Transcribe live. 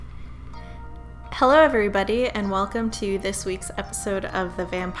Hello everybody, and welcome to this week's episode of the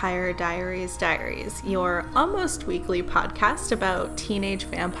Vampire Diaries, your almost weekly podcast about teenage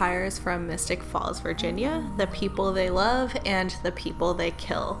vampires from Mystic Falls, Virginia, the people they love and the people they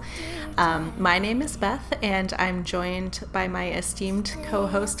kill. My name is Beth, and I'm joined by my esteemed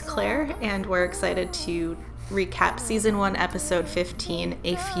co-host Claire, and we're excited to recap Season 1, Episode 15,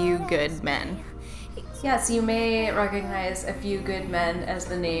 A Few Good Men. Yes, you may recognize A Few Good Men as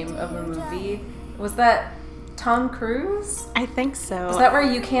the name of a movie. Was that Tom Cruise? I think so. Is that where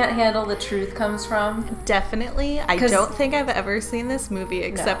You Can't Handle the Truth comes from? Definitely. I don't think I've ever seen this movie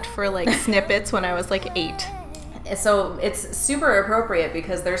except for like snippets when I was like 8. So it's super appropriate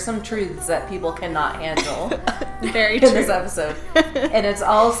because there's some truths that people cannot handle Very true. in this episode. And it's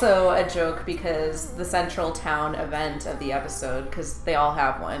also a joke because the central town event of the episode, because they all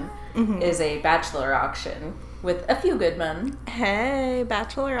have one, is a bachelor auction with a few good men. Hey,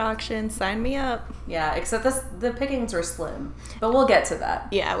 bachelor auction, sign me up. Yeah, except the pickings were slim. But we'll get to that.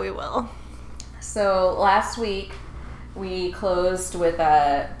 Yeah, we will. So last week we closed with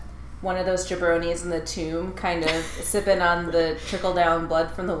one of those jabronis in the tomb kind of sipping on the trickle-down blood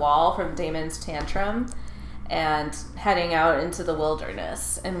from the wall from Damon's tantrum and heading out into the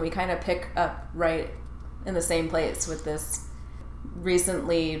wilderness. And we kind of pick up right in the same place with this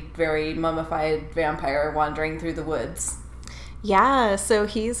recently very mummified vampire wandering through the woods. Yeah, so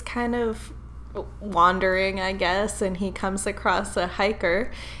he's kind of wandering, I guess, and he comes across a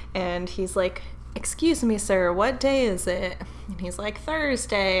hiker, and he's like, "Excuse me, sir, what day is it?" And he's like,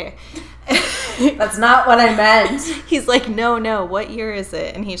 "Thursday." That's not what I meant. He's like, no, what year is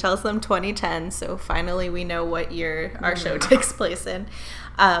it? And he tells them 2010, so finally we know what year our show takes place in.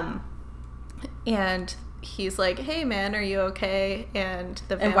 And he's like, "Hey man, are you okay?" And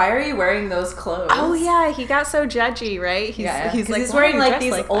why are you wearing those clothes? Oh yeah, he got so judgy, right? He's like, he's wearing like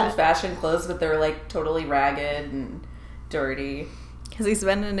these old-fashioned clothes, but they're like totally ragged and dirty. Because he's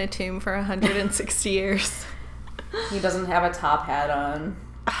been in a tomb for 160 years. He doesn't have a top hat on.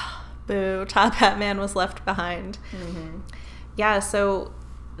 Boo, Top Hat Man was left behind. Mm-hmm. Yeah, so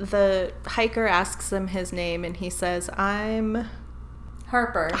the hiker asks him his name, and he says, "I'm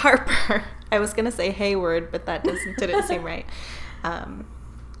Harper." I was going to say Hayward, but that didn't seem right.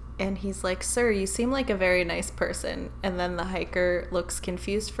 And he's like, "Sir, you seem like a very nice person." And then the hiker looks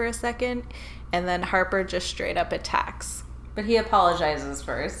confused for a second, and then Harper just straight up attacks. But he apologizes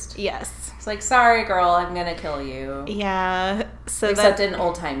first. Yes. It's like, "Sorry, girl, I'm going to kill you." Yeah. Except in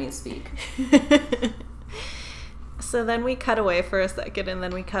old-timey speak. So then we cut away for a second, and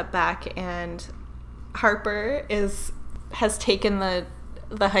then we cut back, and Harper has taken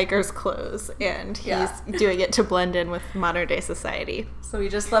the hiker's clothes, and he's doing it to blend in with modern day society. So he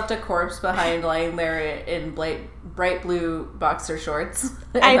just left a corpse behind lying there in bright blue boxer shorts.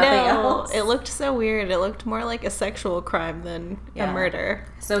 I know. Else. It looked so weird. It looked more like a sexual crime than a murder.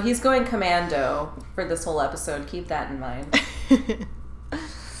 So he's going commando for this whole episode. Keep that in mind.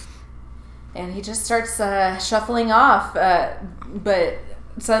 And he just starts shuffling off, but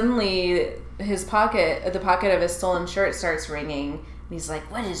suddenly the pocket of his stolen shirt starts ringing. He's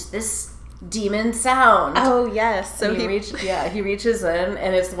like, "What is this demon sound?" Oh, yes. So he reaches in,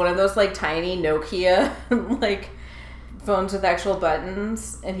 and it's one of those, like, tiny Nokia, like, phones with actual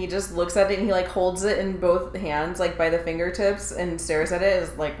buttons, and he just looks at it, and he, like, holds it in both hands, like, by the fingertips, and stares at it,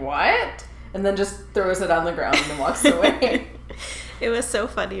 is like, "What?" And then just throws it on the ground and walks away. It was so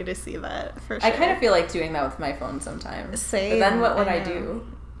funny to see that, for sure. I kind of feel like doing that with my phone sometimes. Same. But then what would I do?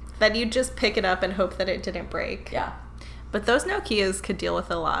 Then you'd just pick it up and hope that it didn't break. Yeah. But those Nokias could deal with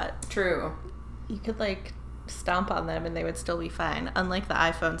a lot. True. You could, like, stomp on them and they would still be fine, unlike the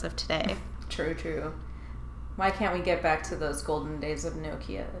iPhones of today. True. Why can't we get back to those golden days of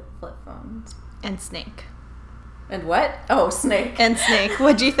Nokia flip phones? And Snake. And what? Oh, Snake. And Snake.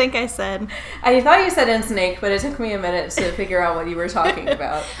 What'd you think I said? I thought you said "and Snake," but it took me a minute to figure out what you were talking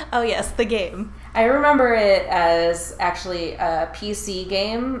about. Oh, yes, the game. I remember it as actually a PC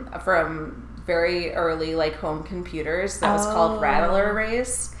game from very early, like, home computers that was called Rattler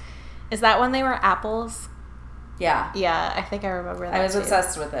Race. Is that when they were apples? Yeah. Yeah, I think I remember that. I was too.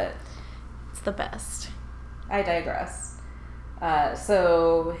 obsessed with it. It's the best. I digress.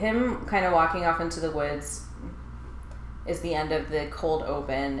 So him kind of walking off into the woods is the end of the cold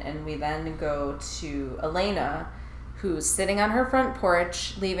open, and we then go to Elena, who's sitting on her front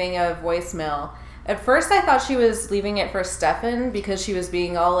porch leaving a voicemail. At first I thought she was leaving it for Stefan because she was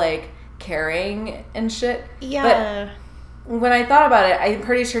being all, like, caring and shit. Yeah. But when I thought about it, I'm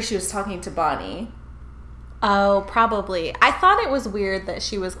pretty sure she was talking to Bonnie. Oh, probably. I thought it was weird that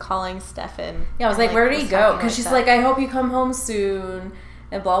she was calling Stefan. Yeah, I was like, where'd he go? Because she's like, "I hope you come home soon."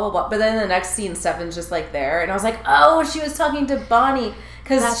 and blah, blah, blah. But then the next scene, Stefan's just, like, there. And I was like, oh, she was talking to Bonnie.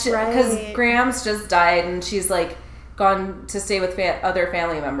 Because Graham's just died, and she's, like, gone to stay with other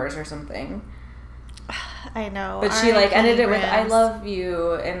family members or something. I know. But she, like, ended it with, I love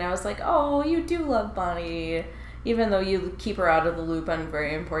you. And I was like, oh, you do love Bonnie. Even though you keep her out of the loop on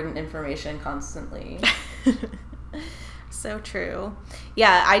very important information constantly. So true.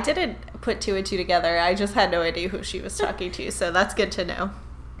 Yeah, I didn't put two and two together. I just had no idea who she was talking to, so that's good to know.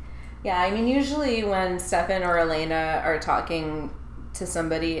 Yeah, I mean, usually when Stefan or Elena are talking to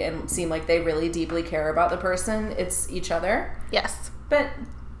somebody and seem like they really deeply care about the person, it's each other. Yes. But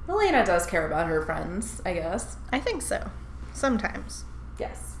Elena does care about her friends, I guess. I think so. Sometimes.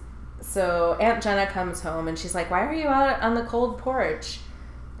 Yes. So Aunt Jenna comes home and she's like, why are you out on the cold porch,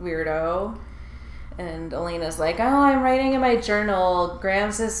 weirdo? And Elena's like, oh, I'm writing in my journal.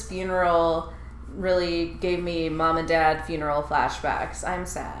 Graham's funeral really gave me mom and dad funeral flashbacks. I'm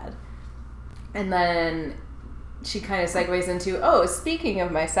sad. And then she kind of segues into, oh, speaking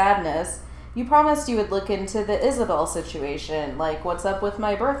of my sadness, you promised you would look into the Isabel situation. Like, what's up with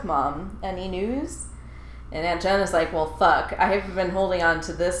my birth mom? Any news? And Aunt Jenna's like, well, fuck. I have been holding on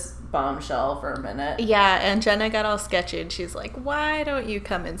to this bombshell for a minute. Yeah, and Jenna got all sketchy and she's like, why don't you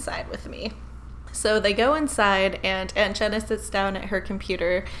come inside with me? So they go inside, and Aunt Jenna sits down at her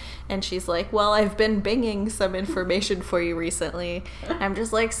computer, and she's like, well, I've been binging some information for you recently. I'm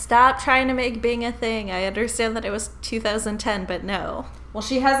just like, stop trying to make Bing a thing. I understand that it was 2010, but no. Well,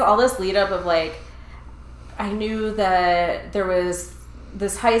 she has all this lead up of, like, I knew that there was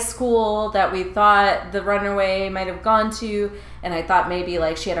this high school that we thought the runaway might have gone to, and I thought maybe,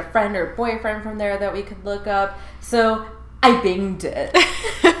 like, she had a friend or boyfriend from there that we could look up. So I binged it.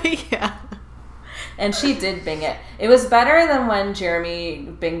 Yeah. And she did bing it. It was better than when Jeremy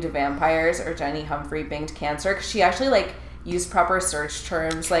binged vampires or Jenny Humphrey binged cancer, because she actually, like, used proper search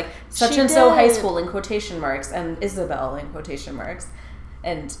terms, like such and so high school in quotation marks and Isabel in quotation marks.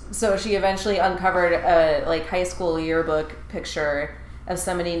 And so she eventually uncovered a, like, high school yearbook picture of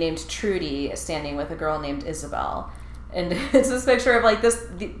somebody named Trudy standing with a girl named Isabel. And it's this picture of, like,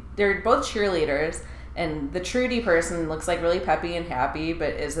 they're both cheerleaders, and the Trudy person looks, like, really peppy and happy,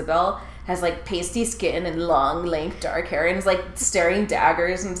 but Isabel has, like, pasty skin and long, lank, dark hair, and is, like, staring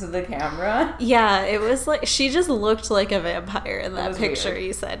daggers into the camera. Yeah, it was like, she just looked like a vampire in that picture, weird.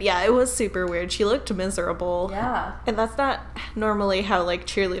 You said. Yeah, it was super weird. She looked miserable. Yeah. And that's not normally how, like,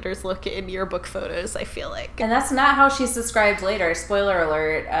 cheerleaders look in yearbook photos, I feel like. And that's not how she's described later. Spoiler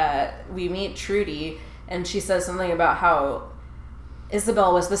alert, we meet Trudy, and she says something about how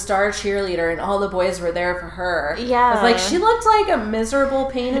Isabel was the star cheerleader and all the boys were there for her. Yeah. I was like, she looked like a miserable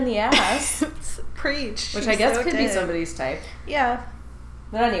pain in the ass. Preach. Which I guess could be somebody's type. Yeah.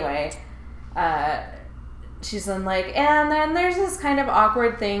 But anyway, she's then like, and then there's this kind of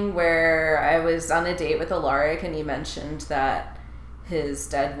awkward thing where I was on a date with Alaric and he mentioned that his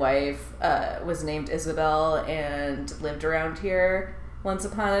dead wife was named Isabel and lived around here once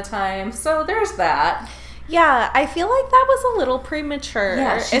upon a time. So there's that. Yeah, I feel like that was a little premature.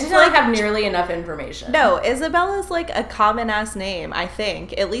 Yeah, she did not have nearly enough information. No, Isabel is, like, a common-ass name, I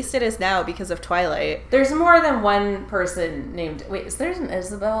think. At least it is now because of Twilight. There's more than one person named... Wait, is there an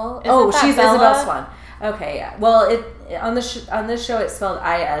Isabel? She's Bella? Isabel Swan. Okay, yeah. Well, on this show, it's spelled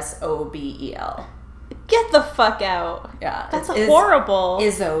Isobel. Get the fuck out. Yeah. That's horrible.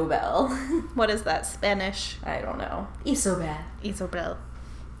 Isobel. What is that, Spanish? I don't know. Isobel.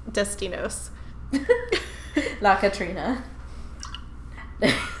 Destinos. La Katrina.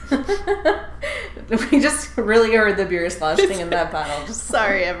 We just really heard the beer sloshing in that bottle.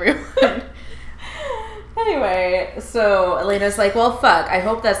 Sorry, everyone. Anyway, so Elena's like, well, fuck, I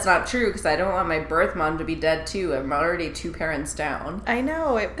hope that's not true because I don't want my birth mom to be dead too. I'm already 2 parents down. I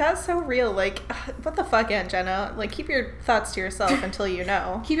know, it got so real. Like, what the fuck, Aunt Jenna? Like, keep your thoughts to yourself until you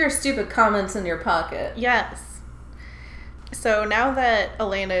know. Keep your stupid comments in your pocket. Yes. So now that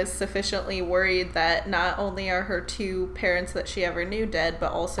Elena is sufficiently worried that not only are her 2 parents that she ever knew dead,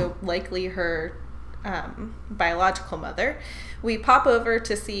 but also likely her biological mother, we pop over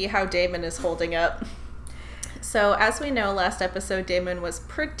to see how Damon is holding up. So as we know, last episode, Damon was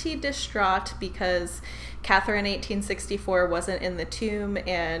pretty distraught because Catherine 1864 wasn't in the tomb,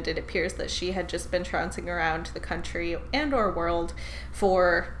 and it appears that she had just been trouncing around the country and or world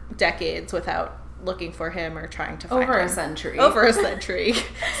for decades without looking for him or trying to find him. Over a century.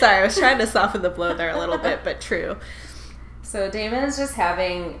 Sorry, I was trying to soften the blow there a little bit, but true. So Damon is just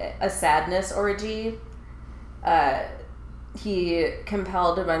having a sadness orgy. He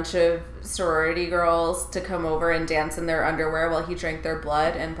compelled a bunch of sorority girls to come over and dance in their underwear while he drank their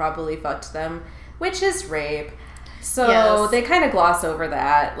blood and probably fucked them, which is rape. So they kind of gloss over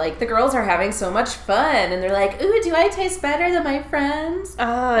that. Like, the girls are having so much fun, and they're like, ooh, do I taste better than my friends?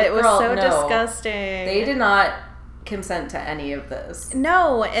 Oh, it was so disgusting. They did not consent to any of this.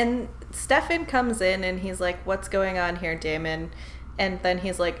 No, and Stefan comes in, and he's like, what's going on here, Damon? And then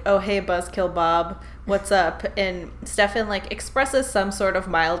he's like, oh, hey, Buzzkill Bob, what's up? And Stefan, like, expresses some sort of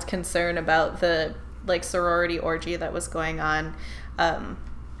mild concern about the, like, sorority orgy that was going on.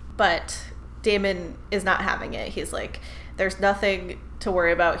 But Damon is not having it. He's like, there's nothing to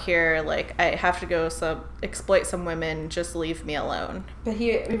worry about here. Like, I have to go exploit some women. Just leave me alone. But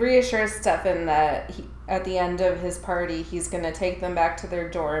he reassures Stefan that at the end of his party, he's going to take them back to their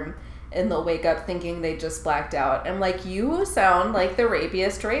dorm, and they'll wake up thinking they just blacked out. I'm like, you sound like the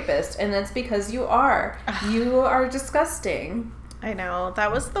rapiest rapist, and that's because you are. You are disgusting. I know.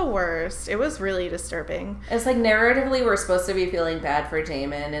 That was the worst. It was really disturbing. It's like, narratively, we're supposed to be feeling bad for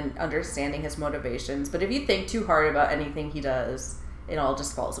Damon and understanding his motivations, but if you think too hard about anything he does, it all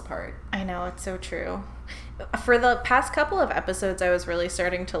just falls apart. I know. It's so true. For the past couple of episodes, I was really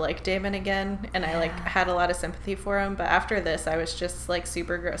starting to like Damon again, and I like had a lot of sympathy for him, but after this, I was just like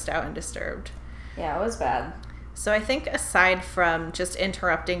super grossed out and disturbed. Yeah, it was bad. So I think aside from just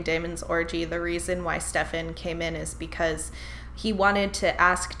interrupting Damon's orgy, the reason why Stefan came in is because he wanted to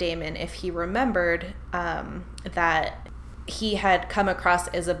ask Damon if he remembered that he had come across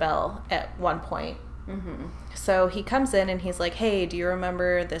Isabel at one point. Mm-hmm. So he comes in and he's like, hey, do you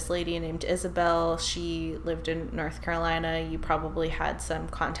remember this lady named Isabel? She lived in North Carolina. You probably had some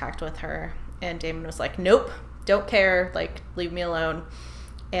contact with her. And Damon was like, nope, don't care. Like, leave me alone.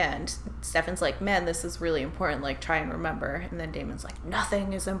 And Stefan's like, man, this is really important. Like, try and remember. And then Damon's like,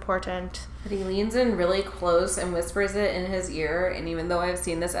 nothing is important. But he leans in really close and whispers it in his ear. And even though I've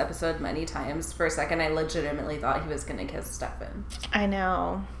seen this episode many times, for a second I legitimately thought he was going to kiss Stefan. I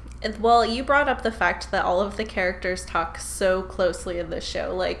know. Well, you brought up the fact that all of the characters talk so closely in this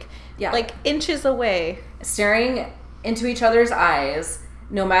show. Like, like inches away. Staring into each other's eyes,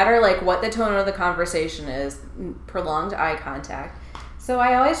 no matter, like, what the tone of the conversation is. Prolonged eye contact. So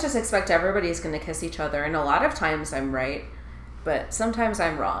I always just expect everybody's going to kiss each other, and a lot of times I'm right, but sometimes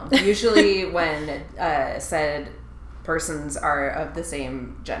I'm wrong. Usually when said persons are of the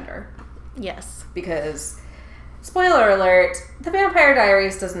same gender. Yes. Because, spoiler alert, The Vampire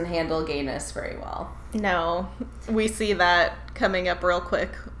Diaries doesn't handle gayness very well. No. We see that coming up real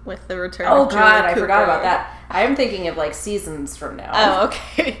quick with the return of Julie God, Cooper. I forgot about that. I'm thinking of, like, seasons from now. Oh,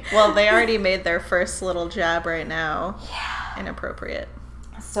 okay. Well, they already made their first little jab right now. Yeah. Inappropriate.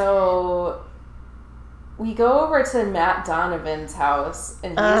 So we go over to Matt Donovan's house,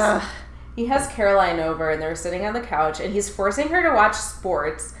 and he has Caroline over, and they're sitting on the couch, and he's forcing her to watch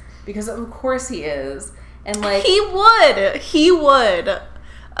sports because of course he is. And like, he would.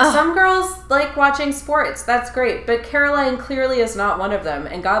 Some girls like watching sports. That's great. But Caroline clearly is not one of them.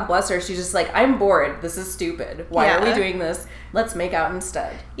 And God bless her. She's just like, I'm bored. This is stupid. Why are we doing this? Let's make out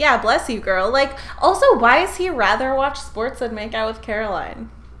instead. Yeah, bless you, girl. Like, also, why is he rather watch sports than make out with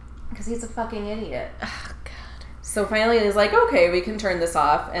Caroline? Because he's a fucking idiot. Oh, God. So finally he's like, okay, we can turn this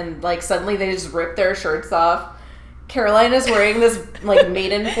off. And like, suddenly they just rip their shirts off. Caroline is wearing this, like,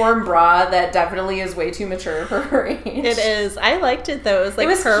 maiden form bra that definitely is way too mature for her age. It is. I liked it, though. It was, like, it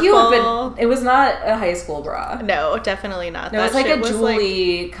was purple. Cute, but it was not a high school bra. No, definitely not. No, it was, like, a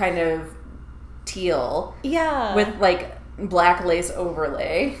Julie kind of teal. Yeah. With, like, black lace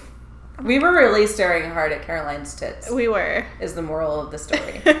overlay. We were really staring hard at Caroline's tits. We were. Is the moral of the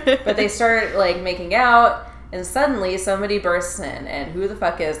story. But they start, like, making out. And suddenly, somebody bursts in, and who the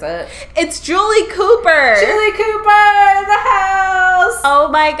fuck is it? It's Julie Cooper! Julie Cooper in the house! Oh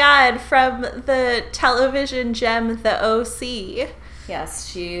my God, from the television gem, The O.C.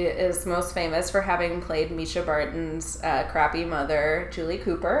 Yes, she is most famous for having played Misha Barton's crappy mother, Julie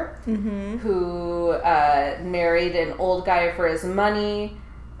Cooper, who married an old guy for his money,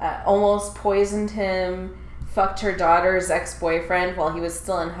 almost poisoned him, fucked her daughter's ex-boyfriend while he was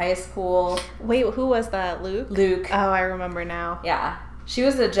still in high school. Wait, who was that? Luke? Luke. Oh, I remember now. Yeah. She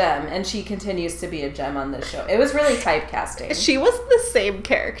was a gem, and she continues to be a gem on this show. It was really typecasting. She was the same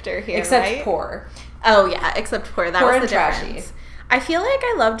character here, except right? poor. Oh, yeah, except poor. That poor was the and difference. Trashy. I feel like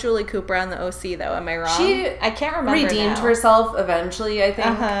I love Julie Cooper on the OC, though. Am I wrong? I can't remember redeemed now. herself eventually, I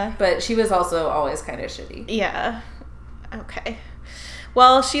think. But she was also always kind of shitty. Yeah. Okay.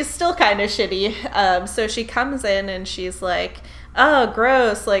 Well, she's still kind of shitty. So she comes in and she's like, oh,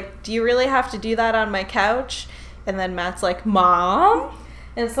 gross. Like, do you really have to do that on my couch? And then Matt's like, Mom?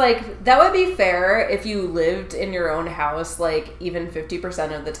 And it's like, that would be fair if you lived in your own house, like, even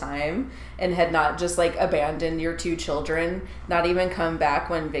 50% of the time and had not just, like, abandoned your 2 children, not even come back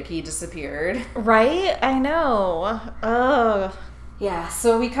when Vicky disappeared. Right? I know. Ugh. Yeah,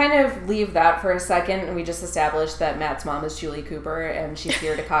 so we kind of leave that for a second, and we just establish that Matt's mom is Julie Cooper, and she's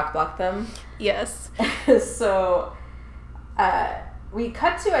here to cockblock them. Yes. So, we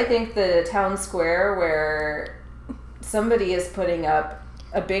cut to, I think, the town square where somebody is putting up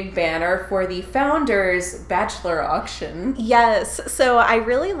a big banner for the Founders Bachelor auction. Yes. So I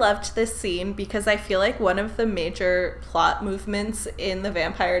really loved this scene because I feel like one of the major plot movements in the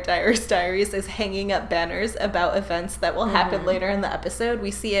Vampire Diaries is hanging up banners about events that will happen later in the episode.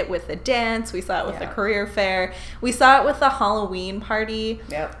 We see it with the dance. We saw it with the career fair. We saw it with the Halloween party.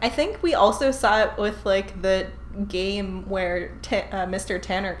 Yep. I think we also saw it with like the game where Mr.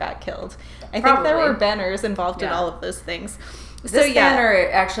 Tanner got killed. I think there were banners involved in all of those things. This banner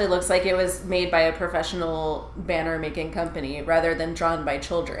actually looks like it was made by a professional banner making company rather than drawn by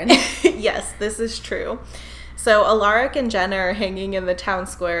children. Yes, this is true. So Alaric and Jenna are hanging in the town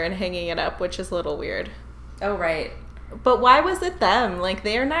square and hanging it up, which is a little weird. Oh, right. But why was it them? Like,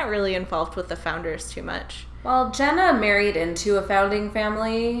 they are not really involved with the Founders too much. Well, Jenna married into a founding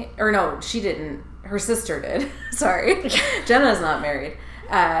family. Or no, she didn't. Her sister did. Sorry. Jenna's not married.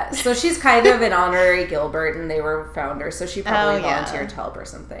 So she's kind of an honorary Gilbert, and they were founders, so she probably volunteered to help or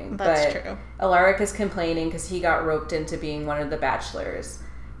something. That's true. Alaric is complaining because he got roped into being one of the bachelors.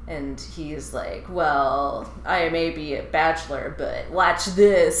 And he's like, well, I may be a bachelor, but watch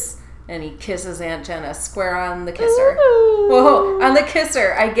this. And he kisses Aunt Jenna square on the kisser. Ooh. Whoa, on the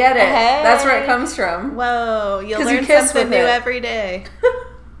kisser. I get it. Hey. That's where it comes from. Whoa, you learn something new every day.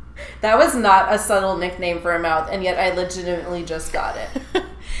 That was not a subtle nickname for a mouth, and yet I legitimately just got it.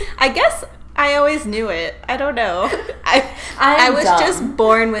 I guess I always knew it. I don't know. I was just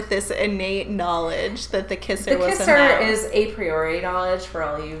born with this innate knowledge that the kisser was a mouth. The kisser is a priori knowledge for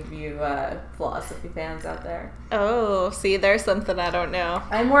all you philosophy fans out there. Oh, see, there's something I don't know.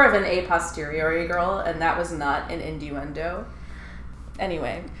 I'm more of an a posteriori girl, and that was not an innuendo.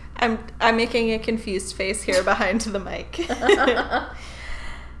 Anyway. I'm making a confused face here behind the mic.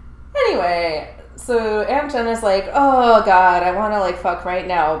 Anyway, so Aunt Jenna's like, oh God, I want to like fuck right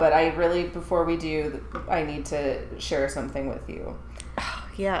now, but I really, before we do, I need to share something with you.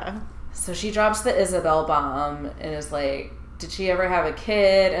 Yeah. So she drops the Isabel bomb and is like, did she ever have a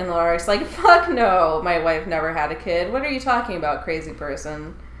kid? And Laura's like, fuck no, my wife never had a kid. What are you talking about, crazy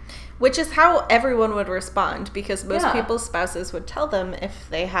person? Which is how everyone would respond, because most people's spouses would tell them if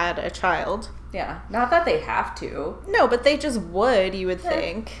they had a child. Yeah, not that they have to. No, but they just would, you would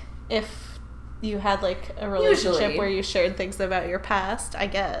think. If you had, like, a relationship where you shared things about your past, I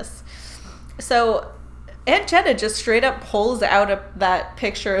guess. So Aunt Jenna just straight up pulls out that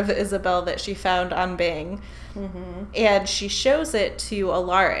picture of Isabel that she found on Bing. Mm-hmm. And she shows it to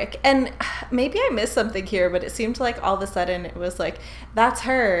Alaric. And maybe I missed something here, but it seemed like all of a sudden it was like, that's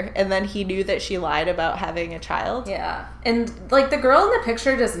her. And then he knew that she lied about having a child. Yeah. And, like, the girl in the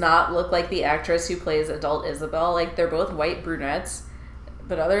picture does not look like the actress who plays adult Isabel. Like, they're both white brunettes.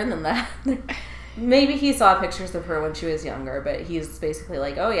 But other than that, maybe he saw pictures of her when she was younger, but he's basically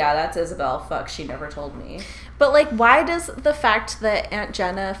like, oh yeah, that's Isabel. Fuck, she never told me. But, like, why does the fact that Aunt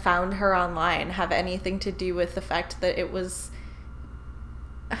Jenna found her online have anything to do with the fact that it was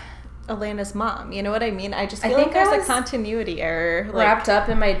Elena's mom? You know what I mean? I just feel like there's a continuity error. Wrapped up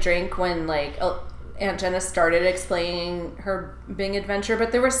in my drink when, like, Aunt Jenna started explaining her Bing adventure,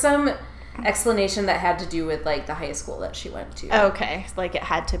 but there was some explanation that had to do with, like, the high school that she went to. Okay. Like, it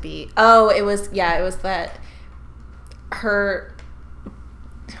had to be... Oh, it was that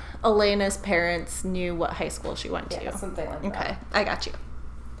Elena's parents knew what high school she went to. Yeah, something like that. Okay, I got you.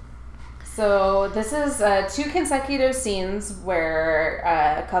 So this is 2 consecutive scenes where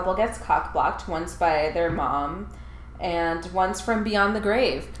a couple gets cock-blocked, once by their mom and once from beyond the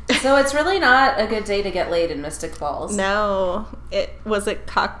grave. So it's really not a good day to get laid in Mystic Falls. No. Was it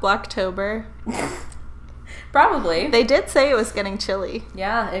Cock-Blocktober? Probably. They did say it was getting chilly.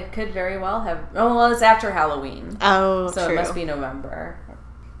 Yeah, it could very well have. Oh, well, it's after Halloween. Oh, so true. It must be November.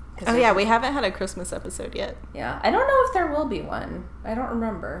 Oh, yeah, we haven't had a Christmas episode yet. Yeah, I don't know if there will be one. I don't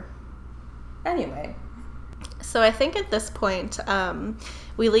remember. Anyway. So I think at this point,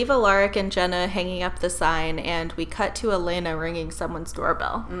 we leave Alaric and Jenna hanging up the sign, and we cut to Elena ringing someone's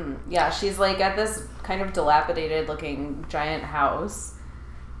doorbell. Yeah, she's like at this kind of dilapidated looking giant house,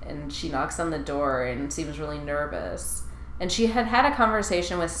 and she knocks on the door and seems really nervous. And she had a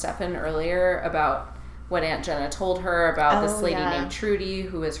conversation with Stefan earlier about what Aunt Jenna told her about this lady named Trudy,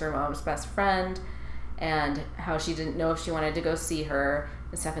 who is her mom's best friend, and how she didn't know if she wanted to go see her.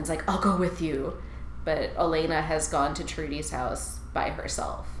 And Stefan's like, I'll go with you. But Elena has gone to Trudy's house by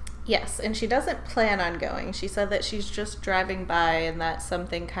herself. Yes, and she doesn't plan on going. She said that she's just driving by and that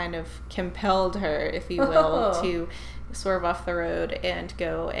something kind of compelled her, if you will, to swerve off the road and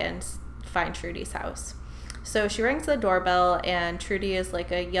go and find Trudy's house. So she rings the doorbell, and Trudy is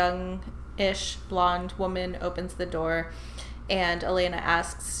like a young-ish blonde woman, opens the door, and Elena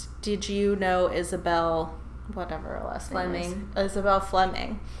asks, did you know Isabel, whatever her last name is? Isabel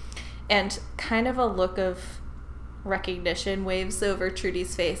Fleming. And kind of a look of recognition waves over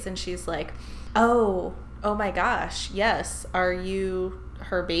Trudy's face, and she's like, oh my gosh, yes, are you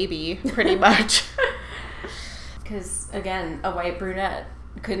her baby, pretty much. Because, again, a white brunette.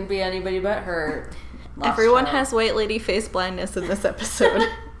 Couldn't be anybody but her. Everyone has white lady face blindness in this episode.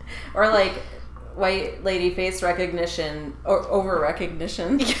 Or, like, white lady face recognition or over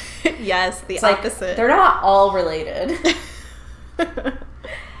recognition. Yes, the it's opposite. Like, they're not all related.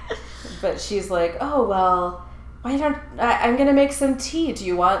 But she's like, oh, well, why don't I'm going to make some tea. Do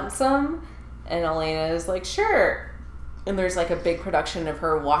you want some? And Elena is like, sure. And there's like a big production of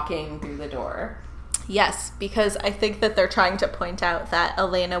her walking through the door. Yes, because I think that they're trying to point out that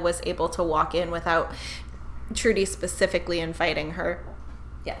Elena was able to walk in without Trudy specifically inviting her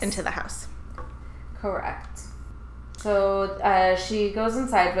into the house. Correct. So she goes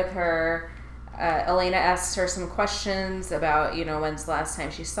inside with her. Elena asks her some questions about, when's the last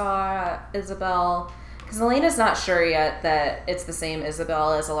time she saw Isabel. Because Elena's not sure yet that it's the same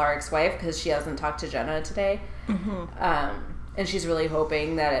Isabel as Alaric's wife, because she hasn't talked to Jenna today. Mm-hmm. And she's really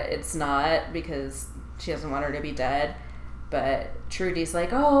hoping that it's not, because she doesn't want her to be dead. But Trudy's like,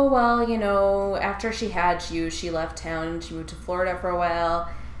 oh, well, after she had you, she left town and she moved to Florida for a while.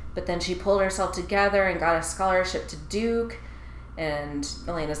 But then she pulled herself together and got a scholarship to Duke. And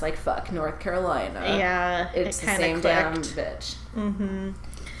Elena's like, fuck, North Carolina. Yeah, it's the same damn bitch. Mm-hmm.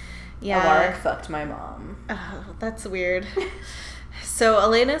 Yeah. Alaric fucked my mom. Oh, that's weird. So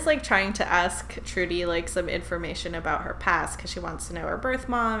Elena's like trying to ask Trudy like some information about her past because she wants to know her birth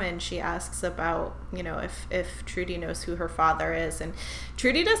mom, and she asks about, if Trudy knows who her father is, and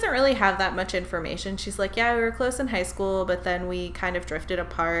Trudy doesn't really have that much information. She's like, yeah, we were close in high school, but then we kind of drifted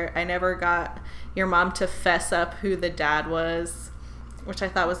apart. I never got your mom to fess up who the dad was, which I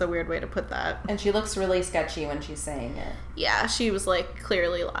thought was a weird way to put that. And she looks really sketchy when she's saying it. Yeah, she was like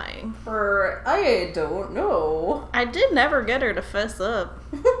clearly lying. I don't know. I did never get her to fess up.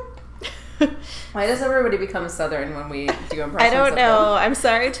 Why does everybody become Southern when we do impressions? I don't know. I'm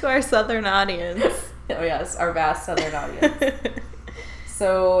sorry to our Southern audience. Oh yes, our vast Southern audience.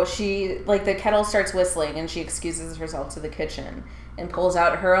 So she, the kettle starts whistling, and she excuses herself to the kitchen and pulls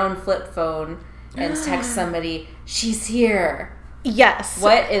out her own flip phone and texts somebody, she's here. Yes.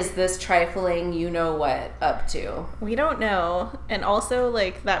 What is this trifling you-know-what up to? We don't know. And also,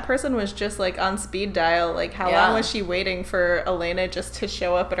 that person was just, on speed dial. How long was she waiting for Elena just to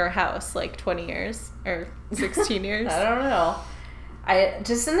show up at her house? 20 years? Or 16 years? I don't know.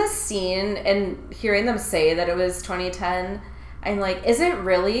 Just in this scene, and hearing them say that it was 2010, I'm like, is it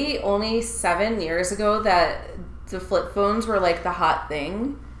really only 7 years ago that the flip phones were, the hot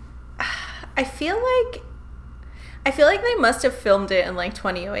thing? I feel like they must have filmed it in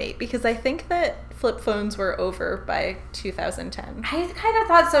 2008, because I think that flip phones were over by 2010. I kind of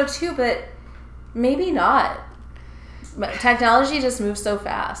thought so too, but maybe not. Technology just moves so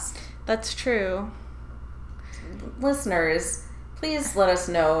fast. That's true. Listeners, please let us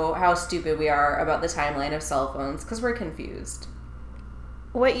know how stupid we are about the timeline of cell phones, because we're confused.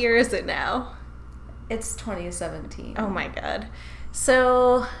 What year is it now? It's 2017. Oh my god.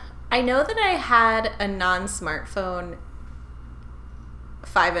 So I know that I had a non-smartphone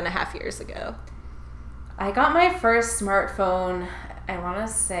 5.5 years ago. I got my first smartphone, I want to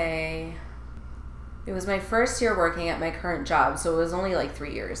say, it was my first year working at my current job, so it was only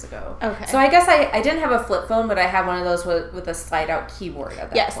 3 years ago. Okay. So I guess I didn't have a flip phone, but I had one of those with a slide-out keyboard at that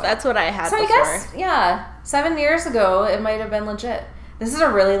point. Yes, that's what I had before. So I guess, 7 years ago, it might have been legit. This is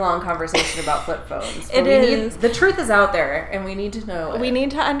a really long conversation about flip phones. It is. The truth is out there, and we need to know it. We need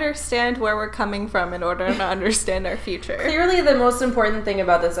to understand where we're coming from in order to understand our future. Clearly, the most important thing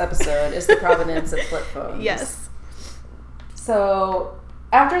about this episode is the provenance of flip phones. Yes. So,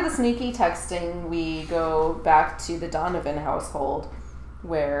 after the sneaky texting, we go back to the Donovan household,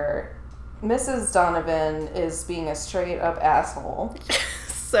 where Mrs. Donovan is being a straight-up asshole.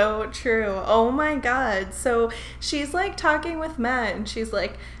 So true. Oh my god. So she's talking with Matt, and she's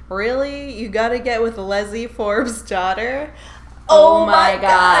like, really? You gotta get with Leslie Forbes' daughter? Oh my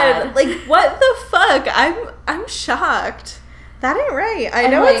god. What the fuck? I'm shocked. That ain't right. I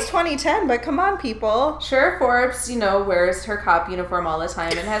know it's 2010, but come on, people. Sure, Forbes, wears her cop uniform all the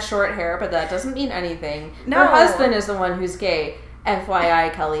time and has short hair, but that doesn't mean anything. No. Her husband is the one who's gay.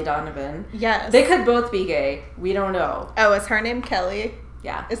 FYI, Kelly Donovan. Yes. They could both be gay. We don't know. Oh, is her name Kelly?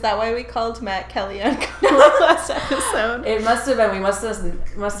 Yeah. Is that why we called Matt Kelly on last episode? It must have been. We must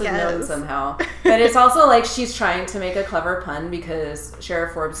have known somehow. But it's also like she's trying to make a clever pun because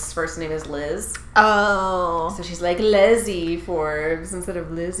Sheriff Forbes' first name is Liz. Oh. So she's like Lizzie Forbes instead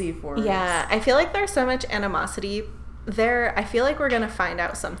of Lizzie Forbes. Yeah. I feel like there's so much animosity there. I feel like we're going to find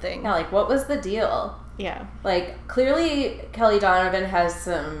out something. Yeah, like what was the deal? Yeah. Like, clearly Kelly Donovan has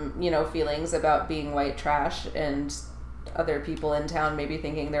some, feelings about being white trash and other people in town maybe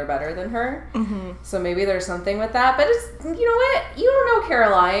thinking they're better than her. Mm-hmm. So maybe there's something with that. But it's, you know what? You don't know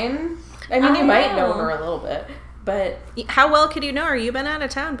Caroline. I mean, you might know her a little bit, but... How well could you know her? You've been out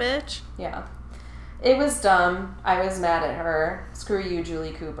of town, bitch. Yeah. It was dumb. I was mad at her. Screw you,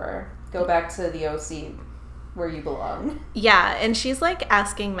 Julie Cooper. Go back to the OC where you belong. Yeah, and she's, like,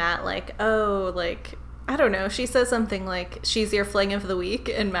 asking Matt, like, oh, like... I don't know. She says something like, she's your fling of the week.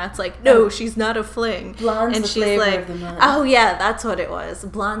 And Matt's like, no, she's not a fling. Blonde's and the she's flavor like, of the month. Oh, yeah, that's what it was.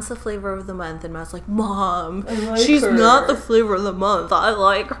 Blonde's the flavor of the month. And Matt's like, Mom, she's not the flavor of the month. I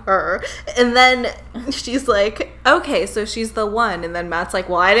like her. And then she's like, okay, so she's the one. And then Matt's like,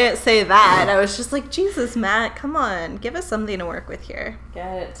 well, I didn't say that. I was just like, Jesus, Matt, come on. Give us something to work with here.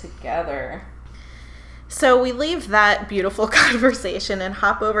 Get it together. So we leave that beautiful conversation and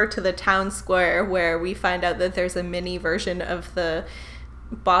hop over to the town square where we find out that there's a mini version of the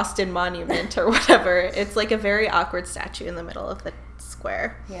Boston Monument or whatever. It's like a very awkward statue in the middle of the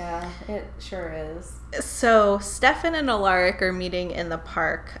square. Yeah, it sure is. So Stefan and Alaric are meeting in the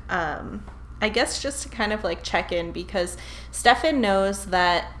park, I guess just to kind of like check in because Stefan knows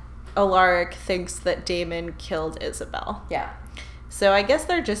that Alaric thinks that Damon killed Isabel. Yeah. So I guess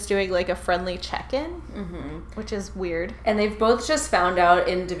they're just doing like a friendly check-in, which is weird. And they've both just found out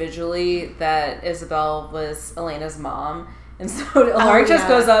individually that Isabel was Elena's mom. And so Alaric just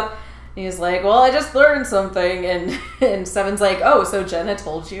goes up and he's like, well, I just learned something. And Stefan's like, oh, so Jenna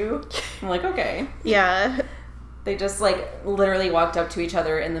told you? I'm like, okay. Yeah. They just like literally walked up to each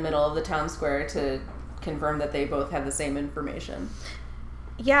other in the middle of the town square to confirm that they both had the same information.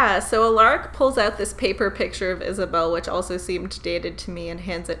 Yeah, so Alaric pulls out this paper picture of Isabel, which also seemed dated to me, and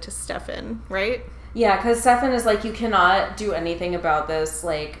hands it to Stefan, right? Yeah, because Stefan is like, you cannot do anything about this.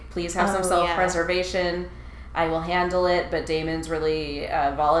 Like, please have some self-preservation. I will handle it, but Damon's really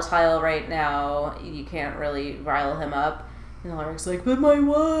volatile right now. You can't really rile him up. And Alaric's like, but my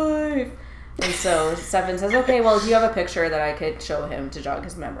wife! And so Stefan says, okay, well, do you have a picture that I could show him to jog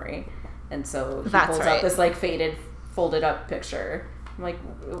his memory? And so he pulls out this, like, faded, folded-up picture. I'm like,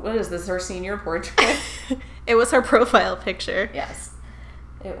 what is this, her senior portrait? It was her profile picture. Yes,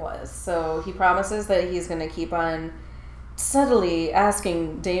 it was. So he promises that he's going to keep on subtly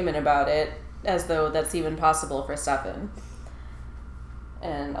asking Damon about it, as though that's even possible for Stefan.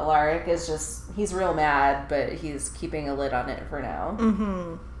 And Alaric is just, he's real mad, but he's keeping a lid on it for now.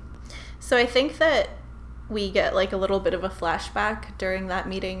 Mm-hmm. So I think that we get like a little bit of a flashback during that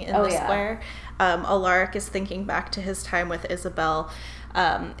meeting in the square. Alaric is thinking back to his time with Isabel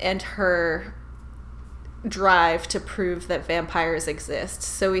and her drive to prove that vampires exist.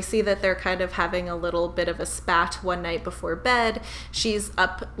 So we see that they're kind of having a little bit of a spat one night before bed. She's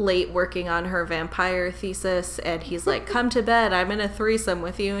up late working on her vampire thesis, and he's like, come to bed, I'm in a threesome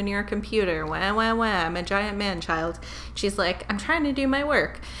with you and your computer. Wah, wah, wah, I'm a giant man-child. She's like, I'm trying to do my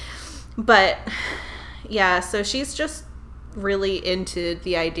work. But yeah, so she's just really into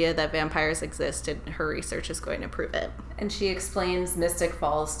the idea that vampires exist, and her research is going to prove it. And she explains Mystic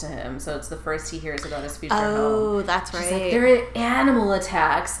Falls to him, so it's the first he hears about his future home. Oh, that's right. She's like, there are animal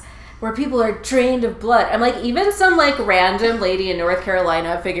attacks where people are drained of blood. I'm like, even some like random lady in North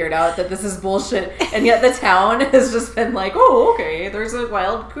Carolina figured out that this is bullshit, and yet the town has just been like, oh, okay, there's a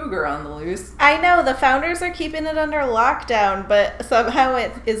wild cougar on the loose. I know, the founders are keeping it under lockdown, but somehow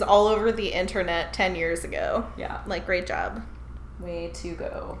it is all over the internet 10 years ago. Yeah. Like, great job. Way to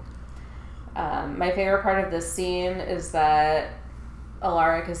go. My favorite part of this scene is that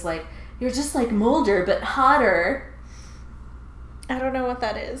Alaric is like, you're just like Mulder, but hotter. I don't know what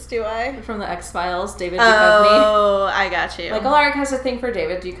that is, do I? From the X-Files, David Duchovny. Oh, I got you. Like, Alaric has a thing for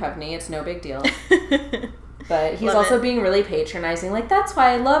David Duchovny. It's no big deal. But he's being really patronizing. Like, that's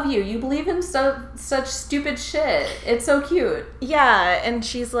why I love you. You believe in such stupid shit. It's so cute. Yeah, and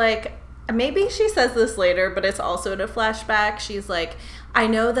she's like, maybe she says this later, but it's also in a flashback. She's like, I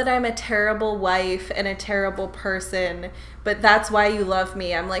know that I'm a terrible wife and a terrible person, but that's why you love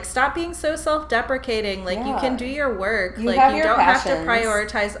me. I'm like, stop being so self-deprecating. Like, you can do your work. You like, you don't passions. have to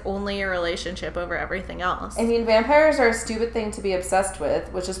prioritize only your relationship over everything else. I mean, vampires are a stupid thing to be obsessed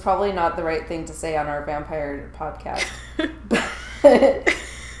with, which is probably not the right thing to say on our vampire podcast. But,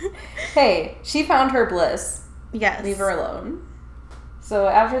 hey, she found her bliss. Yes. Leave her alone. So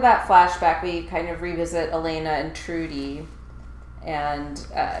after that flashback, we kind of revisit Elena and Trudy. And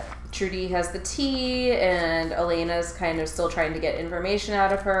Trudy has the tea, and Elena's kind of still trying to get information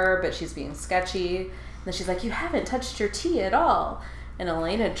out of her, but she's being sketchy. And then she's like, you haven't touched your tea at all. And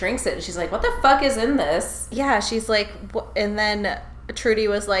Elena drinks it, and she's like, what the fuck is in this? Yeah, she's like, and then Trudy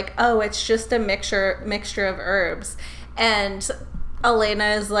was like, oh, it's just a mixture of herbs. And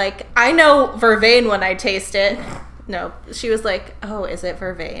Elena is like, I know vervain when I taste it. No, she was like, oh, is it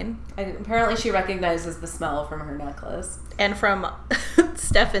vervain? And apparently she recognizes the smell from her necklace. And from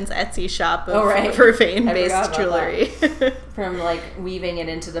Stefan's Etsy shop of right. vervain-based jewelry. From, like, weaving it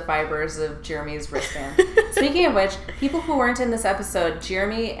into the fibers of Jeremy's wristband. Speaking of which, people who weren't in this episode,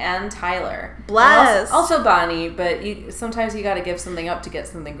 Jeremy and Tyler. Bless! And also Bonnie, but sometimes you gotta give something up to get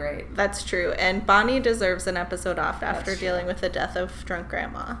something great. That's true. And Bonnie deserves an episode off after dealing with the death of drunk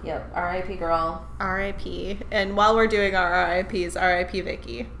grandma. Yep. R.I.P. girl. R.I.P. And while we're doing our R.I.Ps, R.I.P.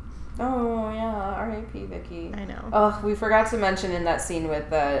 Vicky. Oh, yeah. R.I.P. Vicky. I know. Oh, we forgot to mention in that scene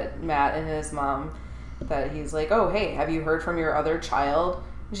with Matt and his mom that he's like, oh, hey, have you heard from your other child?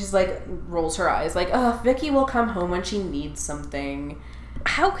 And she's like, rolls her eyes like, oh, Vicky will come home when she needs something.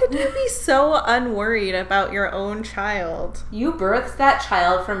 How could you be so unworried about your own child? You birthed that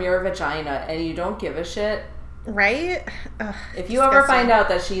child from your vagina and you don't give a shit. Right? Ugh, if you ever find out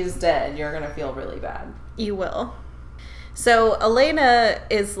that she's dead, you're going to feel really bad. You will. So Elena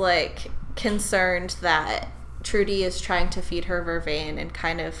is like concerned that Trudy is trying to feed her vervain and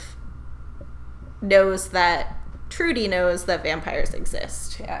kind of Trudy knows that vampires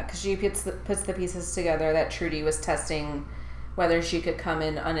exist. Yeah, because she puts the pieces together that Trudy was testing whether she could come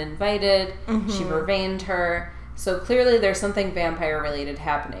in uninvited. Mm-hmm. She vervained her. So clearly there's something vampire related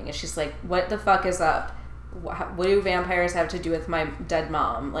happening. And she's like, what the fuck is up? What do vampires have to do with my dead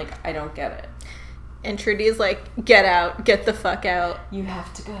mom? Like, I don't get it. And Trudy's like, get out, get the fuck out. You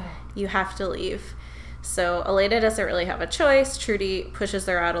have to go. You have to leave. So Elena doesn't really have a choice. Trudy pushes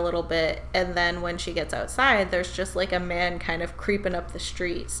her out a little bit. And then when she gets outside, there's just like a man kind of creeping up the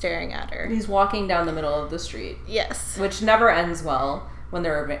street staring at her. He's walking down the middle of the street. Yes. Which never ends well when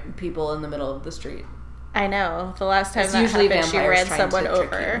there are people in the middle of the street. I know. The last time that happened, she ran someone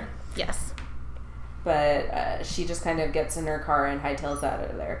over. Yes. But she just kind of gets in her car and hightails out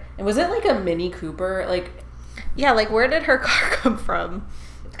of there. And was it like a Mini Cooper? Like, yeah, like where did her car come from?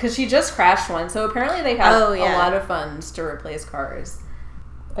 Because she just crashed one, so apparently they have a lot of funds to replace cars.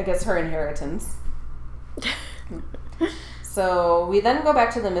 I guess her inheritance. So we then go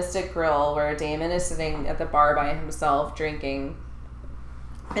back to the Mystic Grill where Damon is sitting at the bar by himself drinking.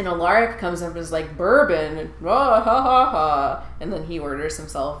 And Alaric comes up and is like, bourbon, and, ha ha ha. And then he orders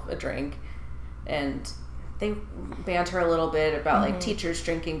himself a drink. And they banter a little bit about like teachers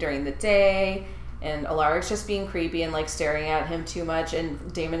drinking during the day, and Alaric's just being creepy and like staring at him too much,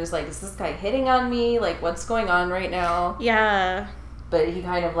 and Damon is like, is this guy hitting on me? Like, what's going on right now? Yeah. But he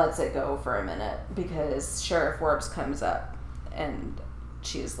kind of lets it go for a minute because Sheriff Forbes comes up and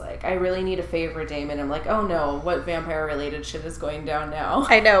she's like, I really need a favor, Damon. I'm like, oh no, what vampire related shit is going down now?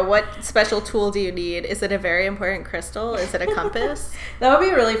 I know. What special tool do you need? Is it a very important crystal? Is it a compass? That would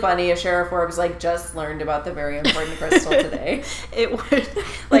be really funny if Sheriff Forbes like just learned about the very important crystal today. It would.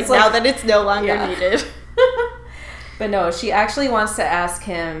 Like now that it's no longer needed. But no, she actually wants to ask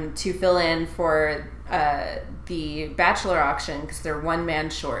him to fill in for the Bachelor auction because they're one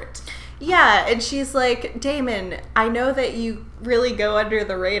man short. Yeah, and she's like, Damon, I know that you really go under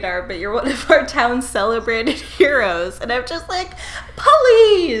the radar, but you're one of our town's celebrated heroes. And I'm just like,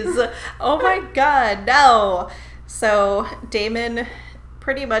 please! Oh my god, no. So Damon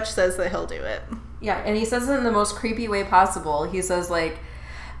pretty much says that he'll do it. Yeah, and he says it in the most creepy way possible. He says like,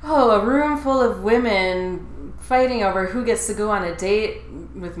 oh, a room full of women fighting over who gets to go on a date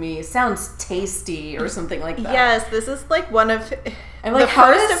with me sounds tasty or something like that. Yes, this is like one of I'm like, the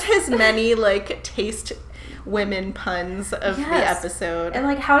first of his many like taste women puns of the episode. And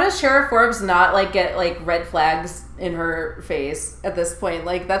like, how does Sheriff Forbes not like get like red flags in her face at this point?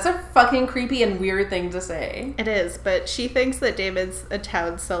 Like, that's a fucking creepy and weird thing to say. It is, but she thinks that Damon's a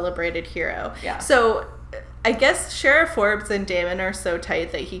town's celebrated hero. Yeah. So I guess Sheriff Forbes and Damon are so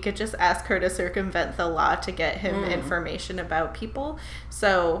tight that he could just ask her to circumvent the law to get him information about people.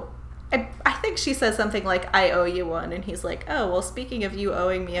 So I think she says something like, I owe you one. And he's like, oh, well, speaking of you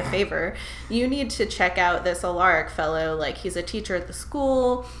owing me a favor, you need to check out this Alaric fellow. Like, he's a teacher at the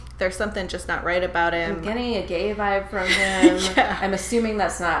school. There's something just not right about him. I'm getting a gay vibe from him. Yeah. I'm assuming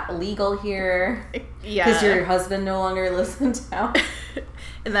that's not legal here. Yeah. Because your husband no longer lives in town.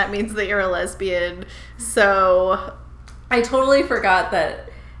 And that means that you're a lesbian. So I totally forgot that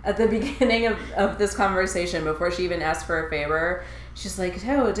at the beginning of this conversation, before she even asked for a favor, she's like,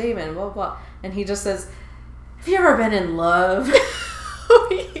 oh, Damon, blah, blah. And he just says, have you ever been in love?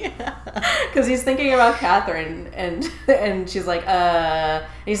 Yeah. Because he's thinking about Catherine, and she's like, and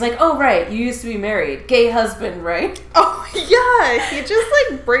he's like, oh, right, you used to be married. Gay husband, right? Oh, yeah. He just,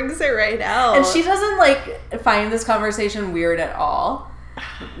 like, brings it right out. And she doesn't, like, find this conversation weird at all.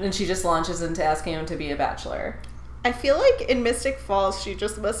 And she just launches into asking him to be a bachelor. I feel like in Mystic Falls, she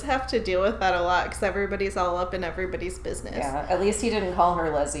just must have to deal with that a lot because everybody's all up in everybody's business. Yeah, at least he didn't call her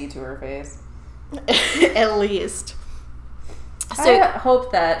Leslie to her face. At least. So, I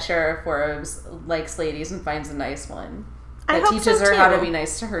hope that Sheriff Forbes likes ladies and finds a nice one that teaches her how to be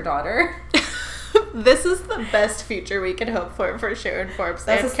nice to her daughter. This is the best future we can hope for Sharon Forbes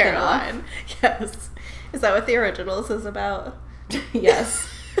and Caroline. Yes. Is that what the originals is about? Yes.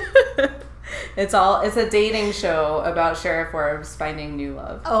 It's a dating show about Sheriff Forbes finding new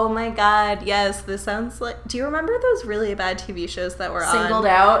love. Oh my god, yes. This sounds like... Do you remember those really bad TV shows that were Singled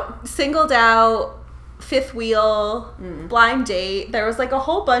Out? Singled Out, Fifth Wheel, Blind Date. There was like a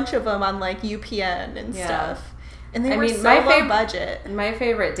whole bunch of them on like UPN and stuff. And they were so low budget. My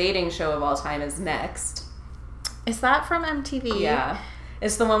favorite dating show of all time is Next. Is that from MTV? Yeah.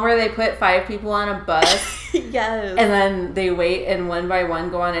 It's the one where they put 5 people on a bus. Yes. And then they wait and one by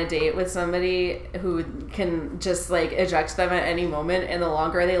one go on a date with somebody who can just like eject them at any moment. And the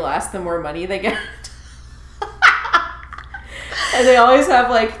longer they last, the more money they get. And they always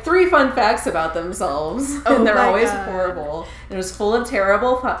have like 3 fun facts about themselves. And they're always horrible. And it was full of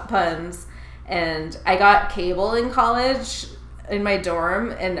terrible puns. And I got cable in college in my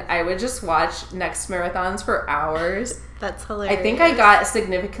dorm. And I would just watch Next marathons for hours. That's hilarious. I think I got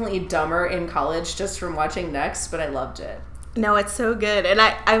significantly dumber in college just from watching Next, but I loved it. No, it's so good. And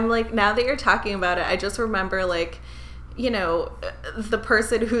I'm like, now that you're talking about it, I just remember like, you know, the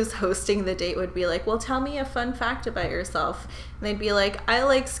person who's hosting the date would be like, well, tell me a fun fact about yourself. And they'd be like, I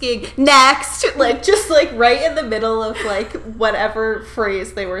like skiing. Next! Like, just like right in the middle of like whatever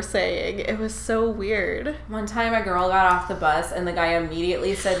phrase they were saying. It was so weird. One time a girl got off the bus and the guy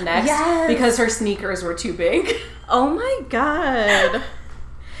immediately said next because her sneakers were too big. Oh my god.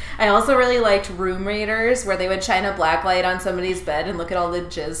 I also really liked Room Raiders, where they would shine a black light on somebody's bed and look at all the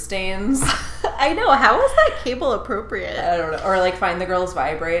jizz stains. I know. How is that cable appropriate? I don't know. Or like Find the Girl's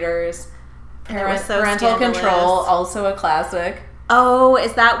Vibrators. Parental Control, also a classic. Oh,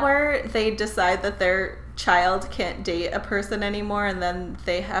 is that where they decide that their child can't date a person anymore and then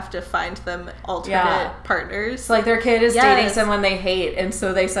they have to find them alternate partners? So like their kid is dating someone they hate, and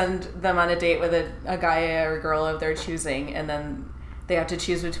so they send them on a date with a guy or girl of their choosing, and then they have to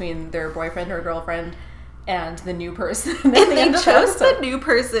choose between their boyfriend or girlfriend and the new person. And they chose the new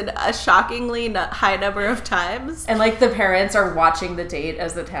person a shockingly high number of times. And like the parents are watching the date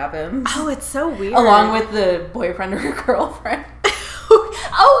as it happens. Oh, it's so weird. Along with the boyfriend or girlfriend.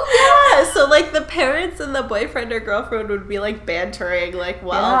 Oh yeah, so like the parents and the boyfriend or girlfriend would be like bantering like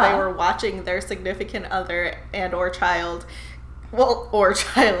while they were watching their significant other and or child go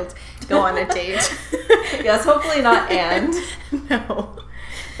on a date. Yes, hopefully not and. No.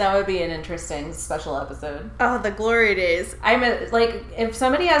 That would be an interesting special episode. Oh, the glory days. Like, if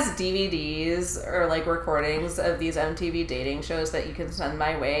somebody has DVDs or, like, recordings of these MTV dating shows that you can send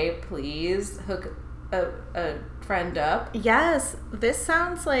my way, please hook a friend up. Yes. This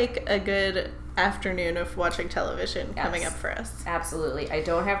sounds like a good afternoon of watching television coming up for us. Absolutely. I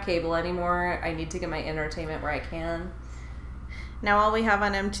don't have cable anymore. I need to get my entertainment where I can. Now all we have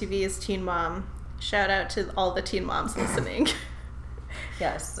on MTV is Teen Mom. Shout out to all the teen moms listening.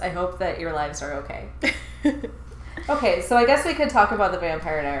 Yes, I hope that your lives are okay. Okay, so I guess we could talk about the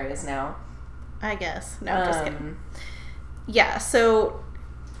Vampire Diaries now. I guess. No, I'm just kidding. Yeah, so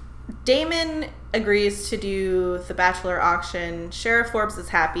Damon agrees to do the Bachelor auction. Sheriff Forbes is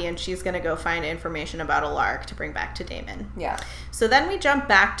happy, and she's going to go find information about Alaric to bring back to Damon. Yeah. So then we jump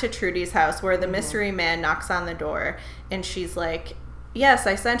back to Trudy's house where the mystery man knocks on the door, and she's like, yes,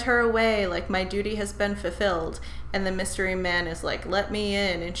 I sent her away. Like, my duty has been fulfilled. And the mystery man is like, let me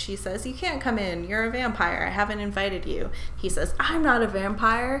in. And she says, you can't come in. You're a vampire. I haven't invited you. He says, I'm not a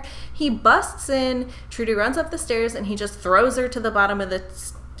vampire. He busts in. Trudy runs up the stairs, and he just throws her to the bottom of the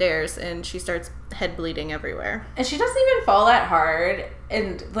stairs, and she starts head bleeding everywhere. And she doesn't even fall that hard.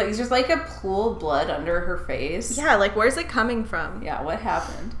 And, like, there's just, like, a pool of blood under her face. Yeah, like, where's it coming from? Yeah, what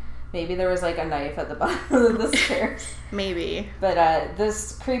happened? Maybe there was, like, a knife at the bottom of the stairs. Maybe. But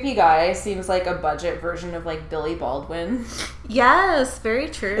this creepy guy seems like a budget version of, like, Billy Baldwin. Yes, very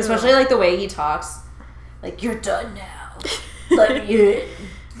true. Especially, like, the way he talks. Like, you're done now. Let me in.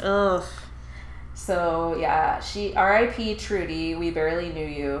 Ugh. So, yeah, R.I.P. Trudy, we barely knew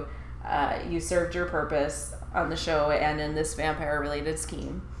you. You served your purpose on the show and in this vampire-related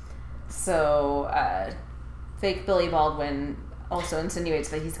scheme. So, fake Billy Baldwin also insinuates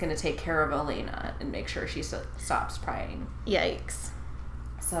that he's going to take care of Elena and make sure she stops prying. Yikes.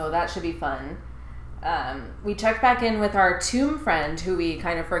 So that should be fun. We checked back in with our tomb friend, who we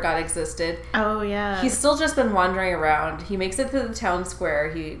kind of forgot existed. Oh, yeah. He's still just been wandering around. He makes it to the town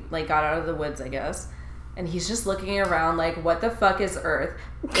square. He, like, got out of the woods, I guess. And he's just looking around like, what the fuck is Earth?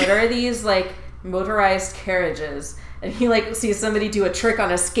 What are these, like, motorized carriages? And he, like, sees somebody do a trick on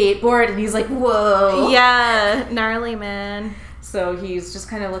a skateboard, and he's like, whoa. Yeah, gnarly, man. So he's just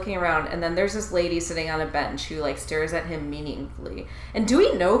kind of looking around, and then there's this lady sitting on a bench who, like, stares at him meaningfully. And do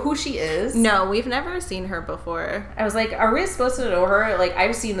we know who she is? No, we've never seen her before. I was like, are we supposed to know her? Like,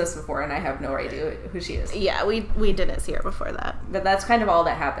 I've seen this before, and I have no idea who she is. Yeah, we didn't see her before that. But that's kind of all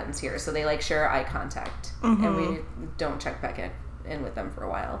that happens here. So they, like, share eye contact, and we don't check back in with them for a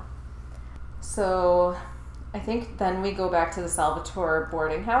while. So I think then we go back to the Salvatore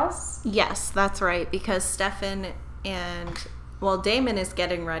boarding house. Yes, that's right, because Stefan and... Well, Damon is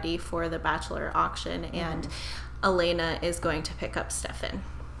getting ready for the Bachelor auction, and Elena is going to pick up Stefan.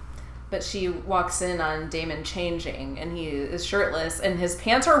 But she walks in on Damon changing, and he is shirtless, and his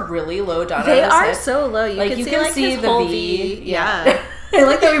pants are really low down on his head. They are so low. You can see the whole V. Yeah. I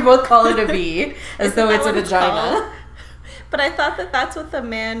like that we both call it a V, as though it's a vagina. But I thought that that's what the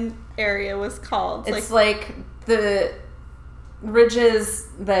man area was called. It's like the ridges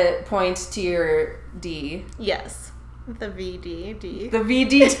that point to your D. Yes. The VDD. The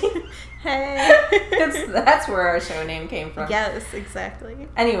VDD. Hey. That's where our show name came from. Yes, exactly.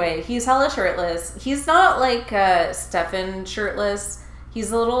 Anyway, he's hella shirtless. He's not like Stefan shirtless.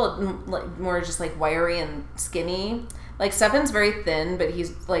 He's a little like more just like wiry and skinny. Like Stefan's very thin, but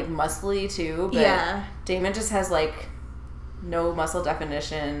he's like muscly too. But yeah. Damon just has like no muscle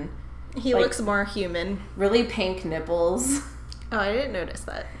definition. He like, looks more human. Really pink nipples. Oh, I didn't notice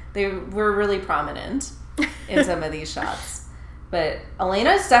that. They were really prominent in some of these shots. But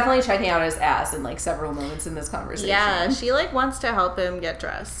Elena's definitely checking out his ass in like several moments in this conversation. Yeah, she like wants to help him get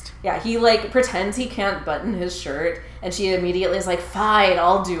dressed. Yeah, he like pretends he can't button his shirt, and she immediately is like, fine,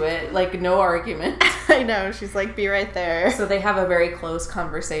 I'll do it. Like, no argument. I know, she's like, be right there. So they have a very close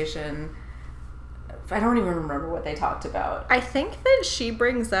conversation. I don't even remember what they talked about. I think that she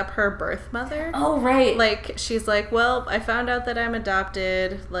brings up her birth mother. Oh, right. Like, she's like, well, I found out that I'm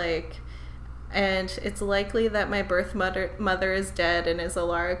adopted, like... And it's likely that my birth mother is dead and is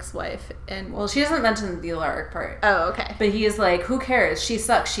Alaric's wife. And well, she doesn't mention the Alaric part. Oh, okay. But he is like, who cares? She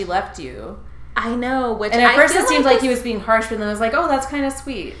sucks. She left you. I know. Which and at first it seemed like he was being harsh, but then I was like, oh, that's kind of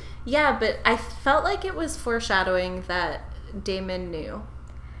sweet. Yeah, but I felt like it was foreshadowing that Damon knew.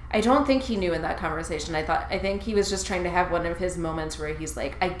 I don't think he knew in that conversation. I think he was just trying to have one of his moments where he's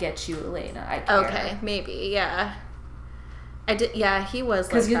like, I get you, Elena. I care. Okay, maybe, yeah. I did, yeah, he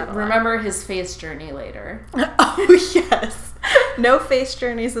was like that. Because you remember his face journey later. Oh, yes. No face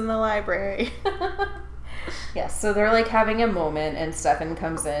journeys in the library. Yes, so they're like having a moment, and Stefan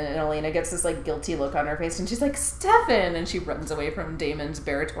comes in, and Elena gets this like guilty look on her face, and she's like, Stefan! And she runs away from Damon's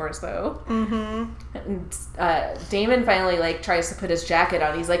bare torso. Mm-hmm. And Damon finally like tries to put his jacket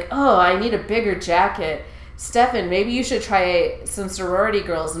on. He's like, oh, I need a bigger jacket. Stefan, maybe you should try some sorority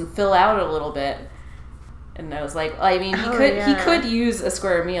girls and fill out a little bit. And I was like, I mean, he could use a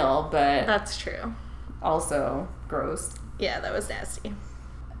square meal, but that's true. Also gross. Yeah, that was nasty.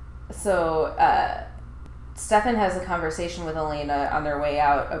 So Stefan has a conversation with Elena on their way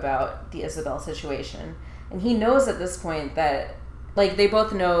out about the Isabel situation, and he knows at this point that like they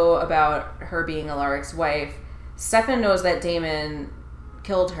both know about her being Alaric's wife. Stefan knows that Damon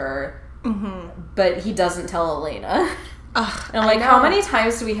killed her, but he doesn't tell Elena. And I'm like, how many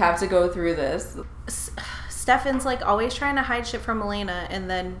times do we have to go through this? Stefan's like always trying to hide shit from Elena and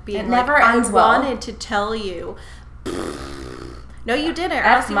then being like, I wanted to tell you. No, you didn't. Or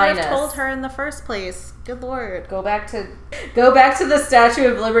else you would have told her in the first place. Good Lord. Go back to the Statue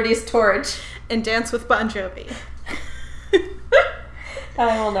of Liberty's torch. And dance with Bon Jovi.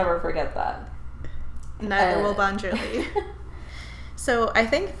 I will never forget that. Neither will Bon Jovi. So I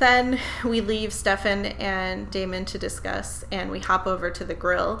think then we leave Stefan and Damon to discuss, and we hop over to the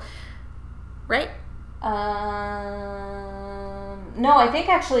grill. Right? No, I think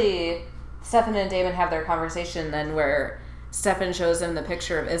actually Stefan and Damon have their conversation then where Stefan shows him the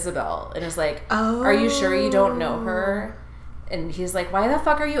picture of Isabel and is like, are you sure you don't know her? And he's like, why the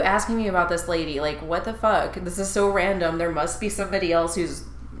fuck are you asking me about this lady? Like, what the fuck? This is so random. There must be somebody else who's,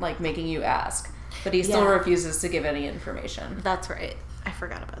 like, making you ask. But he still refuses to give any information. That's right. I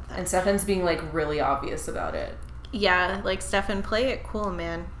forgot about that. And Stefan's being, like, really obvious about it. Yeah, like, Stefan, play it cool,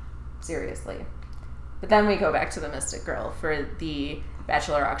 man. Seriously. But then we go back to the Mystic Girl for the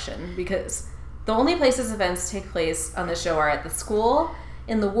Bachelor auction, because the only places events take place on the show are at the school,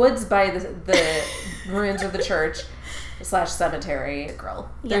 in the woods by the ruins of the church, / cemetery.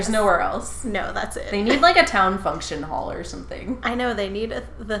 Girl. There's nowhere else. No, that's it. They need, like, a town function hall or something. I know, they need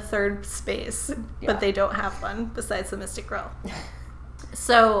the third space, but they don't have one besides the Mystic Girl.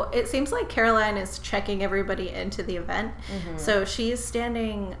 So it seems like Caroline is checking everybody into the event. Mm-hmm. So she's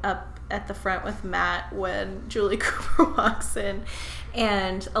standing up at the front with Matt when Julie Cooper walks in,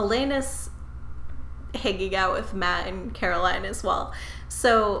 and Elena's hanging out with Matt and Caroline as well.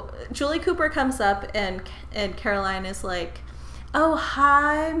 So Julie Cooper comes up and Caroline is like, oh,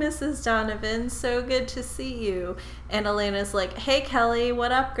 hi, Mrs. Donovan. So good to see you. And Elena's like, hey, Kelly,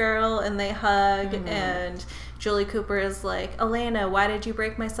 what up, girl? And they hug. Mm-hmm. And Julie Cooper is like, Elena, why did you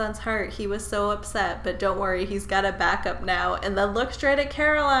break my son's heart? He was so upset. But don't worry, he's got a backup now. And then look straight at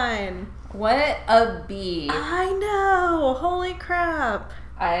Caroline. What a bee. I know. Holy crap.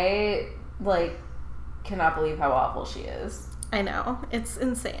 I, like, cannot believe how awful she is. I know. It's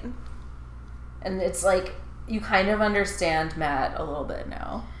insane. And it's like, you kind of understand Matt a little bit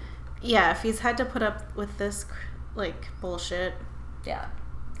now. Yeah, if he's had to put up with this, like, bullshit. Yeah.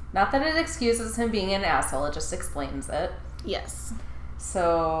 Not that it excuses him being an asshole, it just explains it. Yes.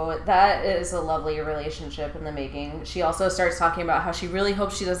 So that is a lovely relationship in the making. She also starts talking about how she really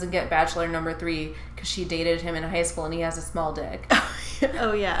hopes she doesn't get Bachelor number 3 because she dated him in high school and he has a small dick.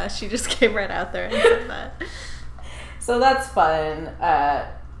 Oh, yeah. She just came right out there and said that. So that's fun.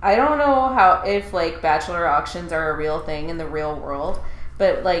 I don't know if, like, Bachelor auctions are a real thing in the real world,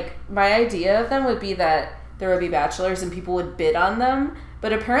 but, like, my idea of them would be that there would be bachelors and people would bid on them,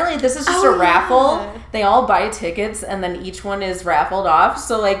 but apparently this is just a raffle. They all buy tickets and then each one is raffled off,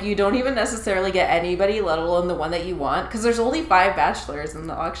 so, like, you don't even necessarily get anybody, let alone the one that you want, because there's only 5 bachelors in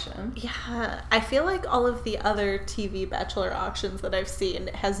the auction. Yeah, I feel like all of the other TV Bachelor auctions that I've seen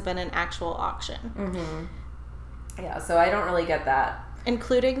has been an actual auction. Mm-hmm. Yeah, so I don't really get that.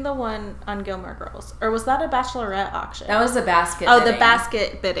 Including the one on Gilmore Girls. Or was that a Bachelorette auction? That was the basket bidding. bidding. The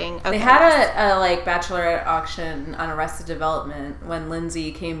basket bidding. Okay. They had a like, Bachelorette auction on Arrested Development when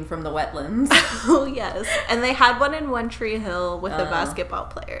Lindsay came from the wetlands. Oh, yes. And they had one in One Tree Hill with the basketball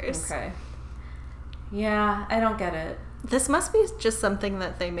players. Okay. Yeah, I don't get it. This must be just something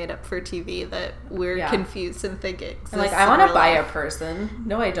that they made up for TV that we're confused and think exists. Like, I want to buy a person.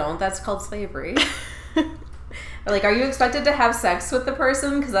 No, I don't. That's called slavery. Like, are you expected to have sex with the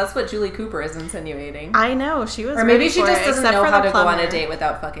person? Because that's what Julie Cooper is insinuating. I know. She was. Or maybe she just doesn't know how to plumber. go on a date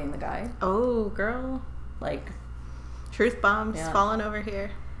without fucking the guy. Oh, girl. Like, truth bombs falling over here.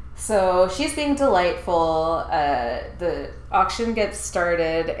 So she's being delightful. The auction gets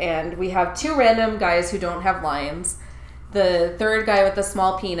started, and we have 2 random guys who don't have lines. The third guy with the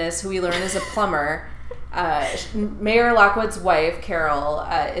small penis, who we learn is a plumber. Mayor Lockwood's wife, Carol,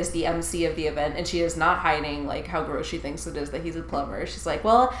 is the MC of the event, and she is not hiding, like, how gross she thinks it is that he's a plumber. She's like,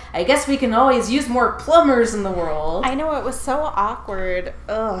 well, I guess we can always use more plumbers in the world. I know, it was so awkward.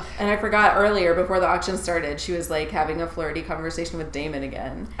 Ugh. And I forgot earlier, before the auction started, she was, like, having a flirty conversation with Damon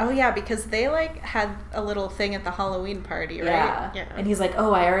again. Oh, yeah, because they, like, had a little thing at the Halloween party, right? Yeah. And he's like,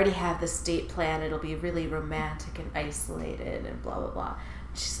 oh, I already have this date plan. It'll be really romantic and isolated and blah, blah, blah.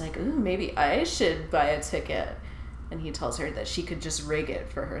 She's like, ooh, maybe I should buy a ticket. And he tells her that she could just rig it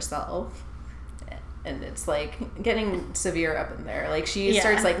for herself. And it's, like, getting severe up in there. Like, she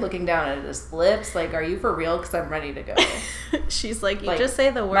starts, like, looking down at his lips. Like, are you for real? Because I'm ready to go. She's like, you just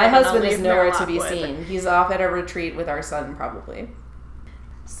say the word. My husband is nowhere to be seen. He's off at a retreat with our son, probably.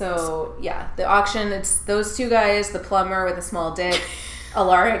 So, yeah, the auction, it's those 2 guys, the plumber with a small dick,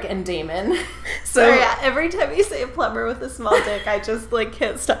 Alaric and Damon. So yeah, every time you say a plumber with a small dick, I just, like,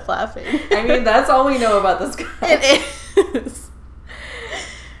 can't stop laughing. I mean, that's all we know about this guy. It is.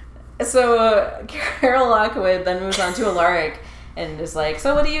 So Carol Lockwood then moves on to Alaric and is like,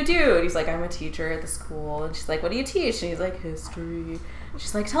 so what do you do? And he's like, I'm a teacher at the school. And she's like, what do you teach? And he's like, history.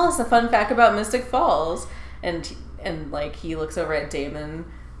 She's like, tell us a fun fact about Mystic Falls. And like, he looks over at Damon.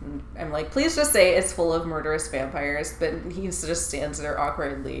 I'm like, please just say it's full of murderous vampires, but he just stands there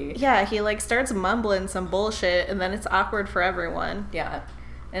awkwardly. Yeah, he, like, starts mumbling some bullshit, and then it's awkward for everyone. Yeah.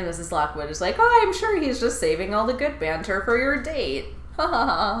 And Mrs. Lockwood is like, oh, I'm sure he's just saving all the good banter for your date. Ha ha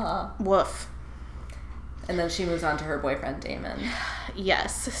ha ha. Woof. And then she moves on to her boyfriend, Damon.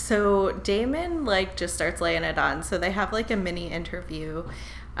 Yes. So Damon, like, just starts laying it on. So they have, like, a mini interview.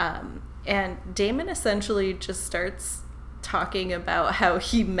 And Damon essentially just starts talking about how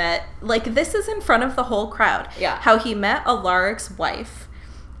he met, like, this is in front of the whole crowd. Yeah. How he met Alaric's wife,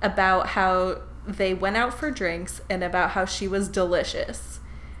 about how they went out for drinks, and about how she was delicious.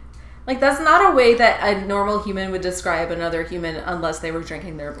 Like, that's not a way that a normal human would describe another human unless they were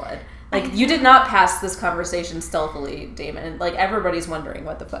drinking their blood. Like, you did not pass this conversation stealthily, Damon. Like, everybody's wondering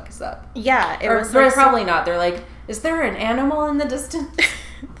what the fuck is up. Yeah, it was like, like probably not. They're like, is there an animal in the distance?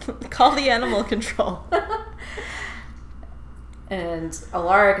 Call the animal control. And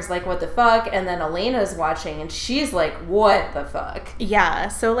Alaric is like, what the fuck? And then Elena's watching, and she's like, what the fuck? Yeah,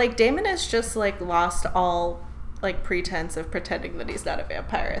 so, like, Damon has just, like, lost all, like, pretense of pretending that he's not a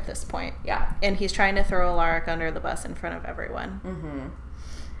vampire at this point. Yeah. And he's trying to throw Alaric under the bus in front of everyone. Mm-hmm.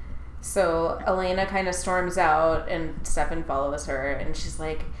 So Elena kind of storms out, and Stefan follows her, and she's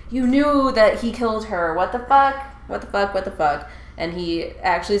like, you knew that he killed her. What the fuck? What the fuck? What the fuck? And he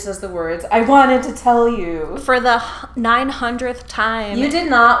actually says the words, I wanted to tell you. For the 900th time. You did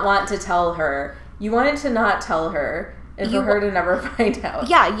not want to tell her. You wanted to not tell her, and for her to never find out.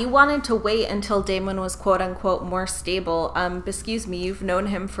 Yeah, you wanted to wait until Damon was quote-unquote more stable. Excuse me, you've known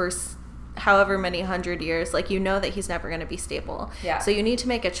him for however many 100 years. Like, you know that he's never going to be stable. Yeah. So you need to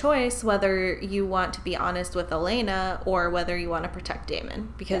make a choice whether you want to be honest with Elena or whether you want to protect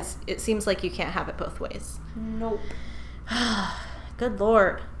Damon. Because it seems like you can't have it both ways. Nope. Good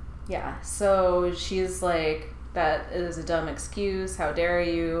Lord. Yeah, so she's like, that is a dumb excuse. How dare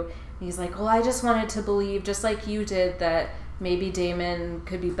you? And he's like, well, I just wanted to believe, just like you did, that maybe Damon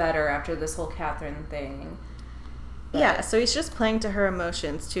could be better after this whole Catherine thing. But, yeah, so he's just playing to her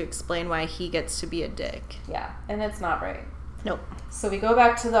emotions to explain why he gets to be a dick. Yeah, and it's not right. Nope. So we go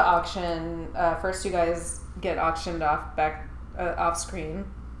back to the auction. First, you guys get auctioned off back off screen.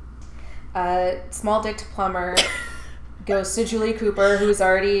 Small-dicked plumber goes to Julie Cooper, who's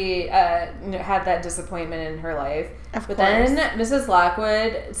already had that disappointment in her life. Of course. Then Mrs.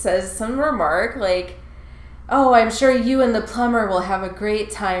 Lockwood says some remark like, oh, I'm sure you and the plumber will have a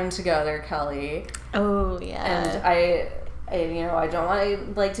great time together, Kelly. Oh, yeah. And I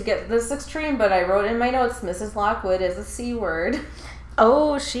don't want to get this extreme, but I wrote in my notes, Mrs. Lockwood is a C word.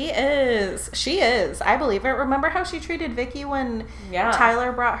 Oh, she is. She is. I believe it. Remember how she treated Vicky when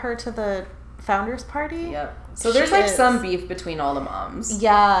Tyler brought her to the founders party? Yep. So there's like some beef between all the moms.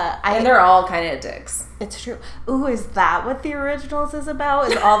 Yeah. And they're all kind of dicks. It's true. Ooh, is that what the originals is about?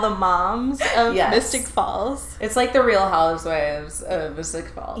 Is all the moms of Mystic Falls? It's like the Real Housewives of Mystic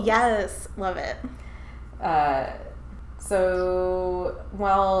Falls. Yes. Love it. So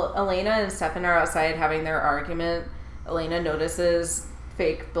while Elena and Stefan are outside having their argument, Elena notices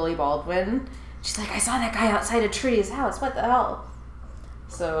fake Billy Baldwin. She's like, I saw that guy outside a tree's house. What the hell?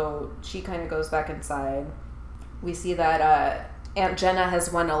 So she kind of goes back inside. We see that Aunt Jenna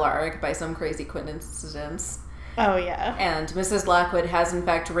has won Alaric by some crazy coincidence. Oh, yeah. And Mrs. Lockwood has, in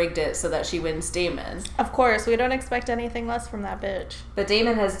fact, rigged it so that she wins Damon. Of course. We don't expect anything less from that bitch. But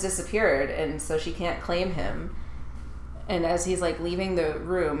Damon has disappeared, and so she can't claim him. And as he's, like, leaving the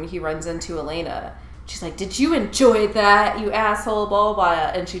room, he runs into Elena. She's like, did you enjoy that, you asshole, blah, blah,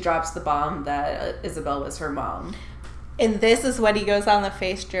 blah. And she drops the bomb that Isabel was her mom. And this is when he goes on the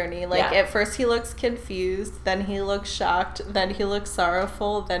face journey. Like, at first he looks confused, then he looks shocked, then he looks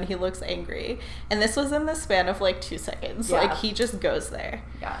sorrowful, then he looks angry. And this was in the span of, like, 2 seconds. Yeah. Like, he just goes there.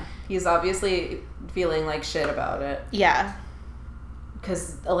 Yeah. He's obviously feeling like shit about it. Yeah.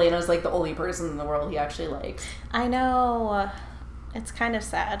 Because Elena's, like, the only person in the world he actually likes. I know. It's kind of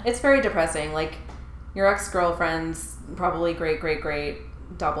sad. It's very depressing. Like, your ex-girlfriend's probably great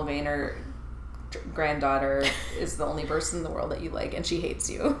doppelganger granddaughter is the only person in the world that you like, and she hates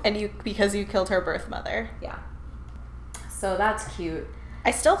you. And because you killed her birth mother. Yeah. So that's cute.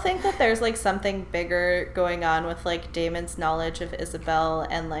 I still think that there's, like, something bigger going on with, like, Damon's knowledge of Isabel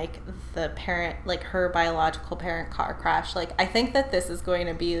and, like, the parent, like, her biological parent car crash. Like, I think that this is going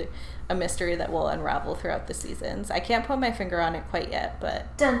to be a mystery that will unravel throughout the seasons. I can't put my finger on it quite yet,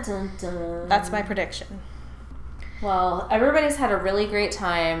 but dun, dun, dun. That's my prediction. Well, everybody's had a really great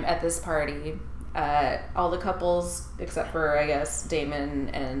time at this party. All the couples, except for, I guess, Damon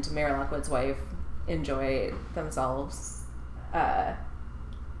and Mary Lockwood's wife, enjoy themselves.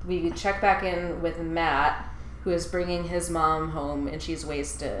 We check back in with Matt, who is bringing his mom home, and she's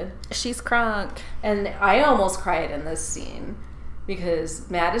wasted. She's crunk. And I almost cried in this scene, because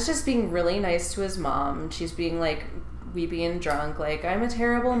Matt is just being really nice to his mom. She's being, like, weepy and drunk, like, I'm a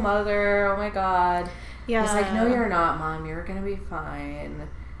terrible mother, oh my god. Yeah. He's like, no, you're not, Mom, you're gonna be fine,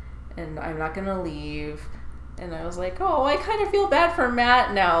 and I'm not gonna leave. And I was like, oh, I kind of feel bad for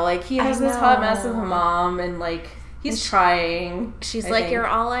Matt now. Like, he has this hot mess of a mom, and, like, he's trying. She's like, you're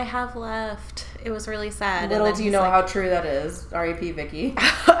all I have left. It was really sad. Little do you know how true that is. R.I.P. Vicky.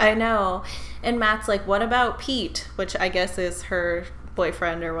 I know. And Matt's like, what about Pete? Which I guess is her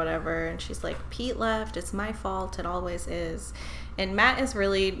boyfriend or whatever. And she's like, Pete left. It's my fault. It always is. And Matt is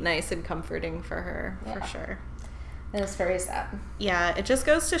really nice and comforting for her, for sure. And it's very sad. Yeah, it just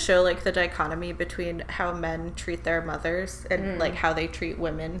goes to show, like, the dichotomy between how men treat their mothers and, like, how they treat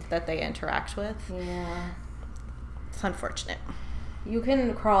women that they interact with. Yeah. It's unfortunate. You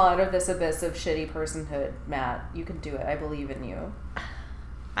can crawl out of this abyss of shitty personhood, Matt. You can do it. I believe in you.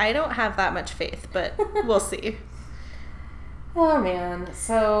 I don't have that much faith, but we'll see. Oh, man.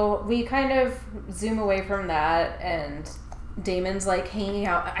 So we kind of zoom away from that, and Damon's, like, hanging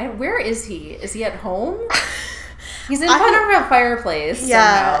out. Where is he? Is he at home? He's in front of a fireplace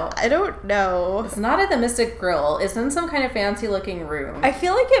somehow. I don't know. It's not at the Mystic Grill. It's in some kind of fancy-looking room. I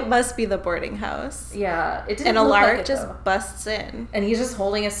feel like it must be the boarding house. Yeah. It didn't and look Alaric like it, just though. busts in. And he's just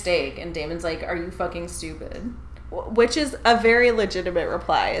holding a steak, and Damon's like, are you fucking stupid? Which is a very legitimate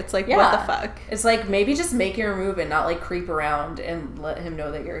reply. It's like, what the fuck? It's like, maybe just make your move and not, like, creep around and let him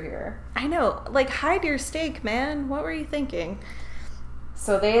know that you're here. I know. Like, hide your steak, man. What were you thinking?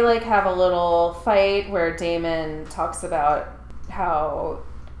 So they, like, have a little fight where Damon talks about how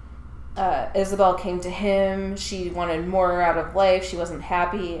Isabel came to him. She wanted more out of life. She wasn't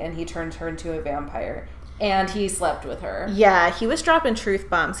happy, and he turned her into a vampire. And he slept with her. Yeah, he was dropping truth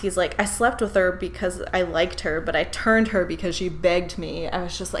bombs. He's like, I slept with her because I liked her, but I turned her because she begged me. I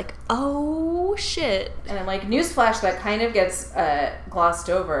was just like, oh, shit. And I'm like, newsflash, that kind of gets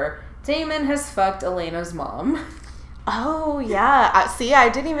glossed over. Damon has fucked Elena's mom. Oh, yeah. See, I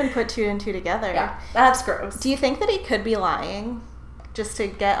didn't even put two and two together. Yeah, that's gross. Do you think that he could be lying just to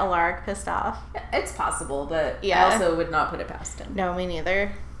get Alaric pissed off? It's possible, but I also would not put it past him. No, me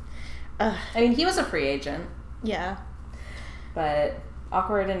neither. Ugh. I mean, he was a free agent. Yeah. But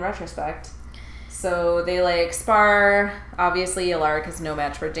awkward in retrospect. So they, like, spar. Obviously, Alaric is no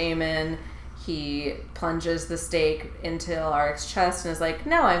match for Damon. He plunges the stake into Alaric's chest and is like,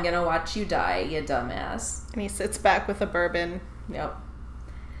 no, I'm going to watch you die, you dumbass. And he sits back with a bourbon. Yep.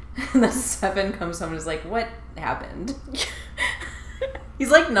 And then Stefan comes home and is like, what happened? He's,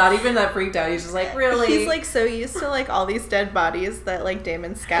 like, not even that freaked out. He's just like, really? He's, like, so used to, like, all these dead bodies that, like,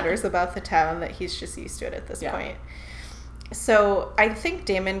 Damon scatters about the town that he's just used to it at this point. So I think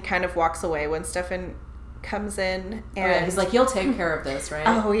Damon kind of walks away when Stefan comes in. And he's like, you'll take care of this, right?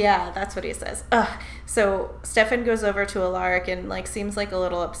 Oh, yeah, that's what he says. Ugh. So Stefan goes over to Alaric and, like, seems, like, a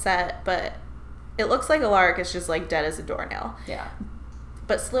little upset, but it looks like Alaric is just, like, dead as a doornail. Yeah.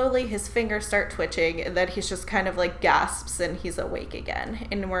 But slowly his fingers start twitching, and then he's just kind of, like, gasps, and he's awake again.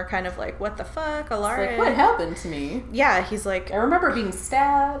 And we're kind of like, what the fuck, Alaric? Like, what happened to me? Yeah, he's like... I remember being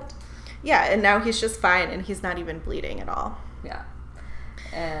stabbed. Yeah, and now he's just fine, and he's not even bleeding at all. Yeah.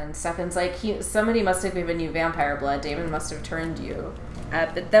 And Stefan's like, somebody must have given you vampire blood. Damon must have turned you.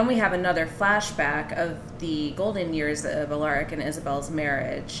 But then we have another flashback of the golden years of Alaric and Isabel's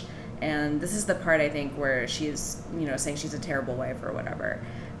marriage. And this is the part, I think, where she's, saying she's a terrible wife or whatever.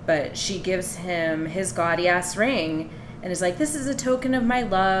 But she gives him his gaudy-ass ring and is like, this is a token of my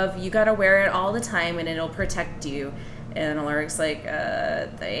love. You gotta wear it all the time and it'll protect you. And Alaric's like,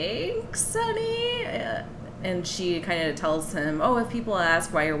 thanks, honey. And she kind of tells him, oh, if people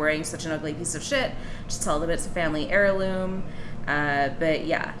ask why you're wearing such an ugly piece of shit, just tell them it's a family heirloom. But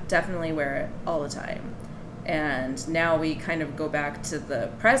yeah, definitely wear it all the time. And now we kind of go back to the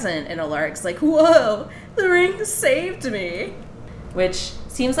present, and Alaric's like, whoa, the ring saved me. Which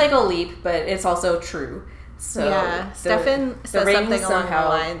seems like a leap, but it's also true. So yeah, Stefan says something along the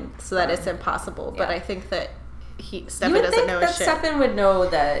line so that it's impossible, but I think that Stefan doesn't know his shit. Stefan would know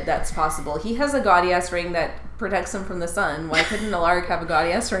that that's possible. He has a gaudy-ass ring that protects him from the sun. Why couldn't Alaric have a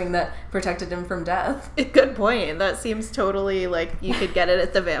gaudy-ass ring that protected him from death? Good point. That seems totally like you could get it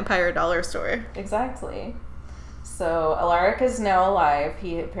at the vampire dollar store. Exactly. So Alaric is now alive.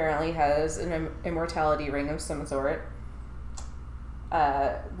 He apparently has an immortality ring of some sort.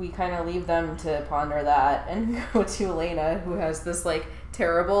 We kind of leave them to ponder that and go to Elena, who has this like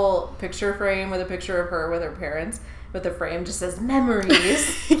terrible picture frame with a picture of her with her parents, but the frame just says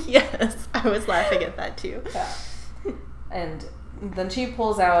memories. Yes, I was laughing at that too. Yeah. And then she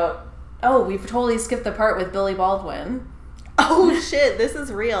pulls out, oh, we've totally skipped the part with Billy Baldwin. Oh shit, this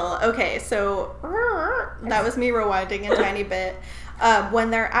is real. Okay, so that was me rewinding a tiny bit.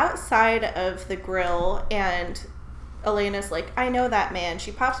 When they're outside of the grill and Elena's like, I know that man.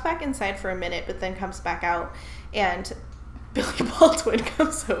 She pops back inside for a minute, but then comes back out, and Billy Baldwin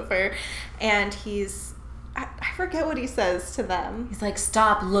comes over, and I forget what he says to them. He's like,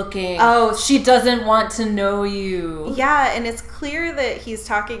 stop looking. Oh, she doesn't want to know you. Yeah, and it's clear that he's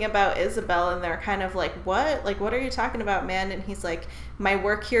talking about Isabel, and they're kind of like, what? Like, what are you talking about, man? And he's like, my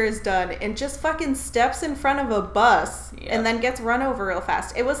work here is done, and just fucking steps in front of a bus, and then gets run over real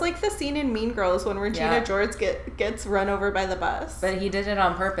fast. It was like the scene in Mean Girls when Regina George gets run over by the bus. But he did it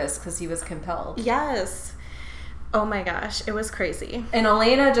on purpose because he was compelled. Yes. Oh my gosh, it was crazy. And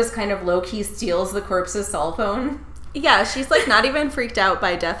Elena just kind of low-key steals the corpse's cell phone. Yeah, she's like not even freaked out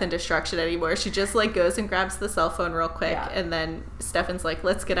by death and destruction anymore. She just like goes and grabs the cell phone real quick, and then Stefan's like,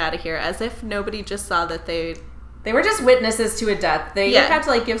 let's get out of here, as if nobody just saw that they were just witnesses to a death. They had to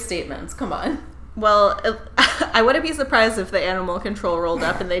like give statements. Come on. Well, I wouldn't be surprised if the animal control rolled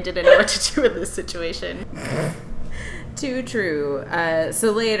up and they didn't know what to do in this situation. Too true.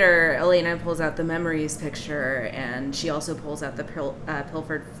 So later, Elena pulls out the memories picture, and she also pulls out the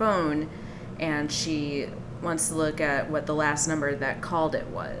pilfered phone, and she wants to look at what the last number that called it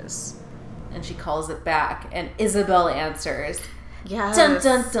was. And she calls it back, and Isabel answers. Yes. Dun,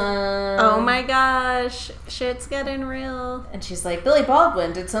 dun, dun. Oh my gosh. Shit's getting real. And she's like, Billy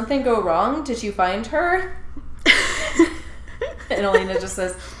Baldwin, did something go wrong? Did you find her? And Elena just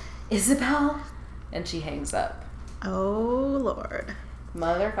says, Isabel? And she hangs up. Oh, Lord.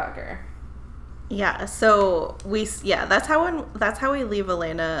 Motherfucker. Yeah, so that's how we leave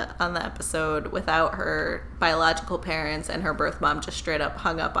Elena on the episode without her biological parents, and her birth mom just straight up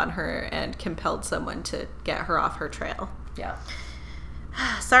hung up on her and compelled someone to get her off her trail. Yeah.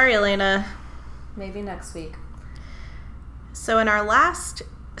 Sorry, Elena. Maybe next week. So in our last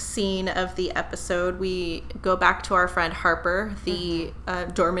scene of the episode, we go back to our friend Harper, the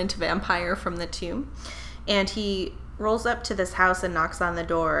dormant vampire from the tomb. And he rolls up to this house and knocks on the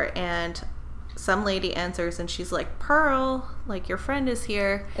door, and some lady answers, and she's like, Pearl, like, your friend is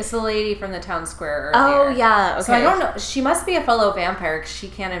here. It's the lady from the town square earlier. Oh, yeah, okay. So I don't know. She must be a fellow vampire because she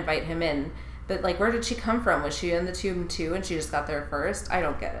can't invite him in. But, like, where did she come from? Was she in the tomb, too, and she just got there first? I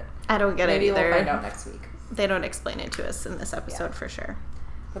don't get it. I don't get it either. Maybe we'll find out next week. They don't explain it to us in this episode for sure.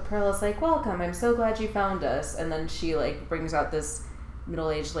 But Pearl is like, welcome, I'm so glad you found us. And then she, like, brings out this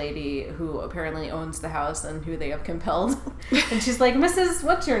middle-aged lady who apparently owns the house and who they have compelled. And she's like, Mrs.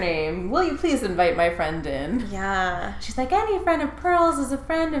 What's your name? Will you please invite my friend in? Yeah. She's like, any friend of Pearl's is a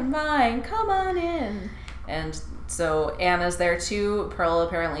friend of mine. Come on in. And so Anna's there too. Pearl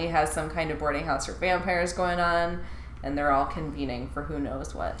apparently has some kind of boarding house for vampires going on, and they're all convening for who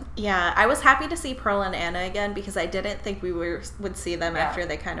knows what. Yeah, I was happy to see Pearl and Anna again because I didn't think we would see them after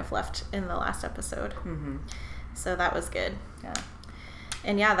they kind of left in the last episode. Mm-hmm. So that was good. Yeah.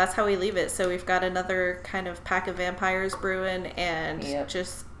 And yeah, that's how we leave it. So we've got another kind of pack of vampires brewing, and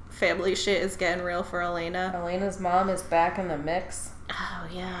just family shit is getting real for Elena. Elena's mom is back in the mix. Oh,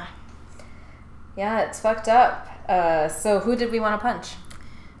 yeah. Yeah, it's fucked up. So who did we want to punch?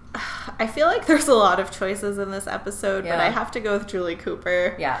 I feel like there's a lot of choices in this episode, but I have to go with Julie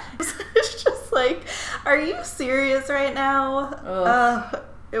Cooper. Yeah. It's just like, are you serious right now?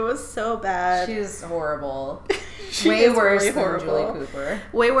 It was so bad. She's horrible. Way worse than Julie Cooper.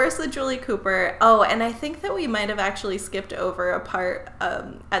 Way worse than Julie Cooper. Oh, and I think that we might have actually skipped over a part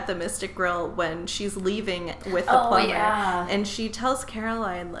at the Mystic Grill when she's leaving with the plumber. Yeah. And she tells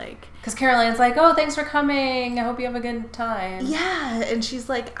Caroline, like... Because Caroline's like, oh, thanks for coming. I hope you have a good time. Yeah, and she's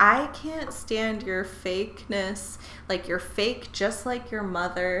like, I can't stand your fakeness. Like, you're fake just like your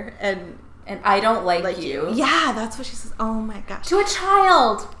mother. And I don't like you. Yeah, that's what she says. Oh, my gosh. To a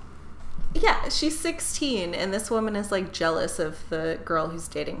child. Yeah, she's 16, and this woman is, like, jealous of the girl who's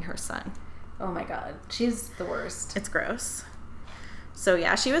dating her son. Oh, my God. She's the worst. It's gross. So,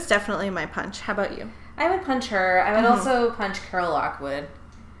 yeah, she was definitely my punch. How about you? I would punch her. I would also punch Carol Lockwood,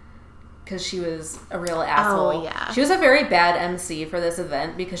 because she was a real asshole. Oh, yeah. She was a very bad MC for this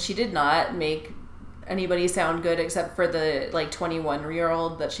event, because she did not make anybody sound good except for the, like,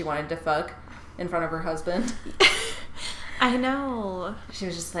 21-year-old that she wanted to fuck in front of her husband. I know. She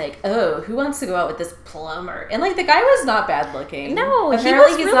was just like, oh, who wants to go out with this plumber? And, like, the guy was not bad looking. No,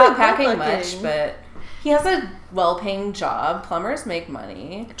 apparently he's really not packing much, but he has a well-paying job. Plumbers make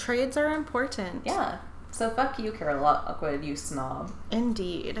money. Trades are important. Yeah. So fuck you, Carol Lockwood, you snob.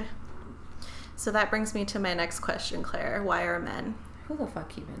 Indeed. So that brings me to my next question, Claire. Why are men? Who the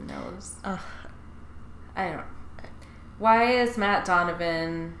fuck even knows? Ugh. I don't know. Why is Matt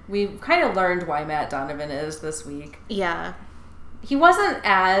Donovan... We kind of learned why Matt Donovan is this week. Yeah. He wasn't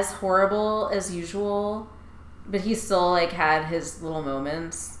as horrible as usual, but he still, like, had his little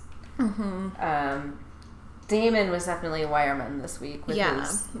moments. Mm-hmm. Damon was definitely a wireman this week with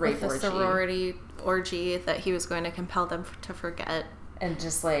his rape with the sorority orgy that he was going to compel them to forget. And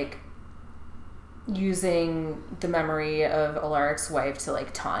just, like, using the memory of Alaric's wife to,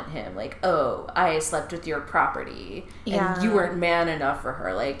 like, taunt him. Like, oh, I slept with your property. Yeah. And you weren't man enough for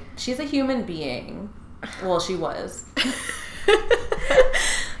her. Like, she's a human being. Well, she was.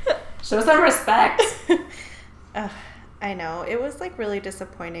 Show some respect. I know. It was, like, really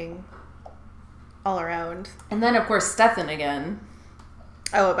disappointing all around. And then, of course, Stefan again.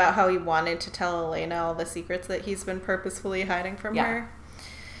 Oh, about how he wanted to tell Elena all the secrets that he's been purposefully hiding from her?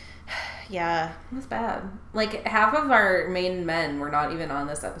 Yeah. It was bad. Like, half of our main men were not even on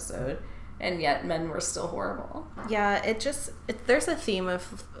this episode, and yet men were still horrible. Yeah, there's a theme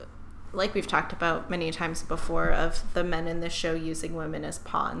of, like we've talked about many times before, of the men in the show using women as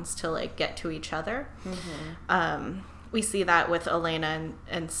pawns to, like, get to each other. Mm-hmm. We see that with Elena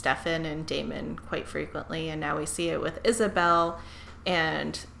and Stefan and Damon quite frequently, and now we see it with Isabel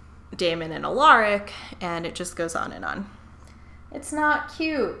and Damon and Alaric, and it just goes on and on. It's not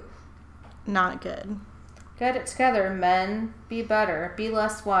cute. Not good. Get it together, men. Be better. Be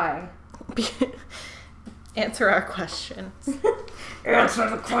less why. Answer our questions. Answer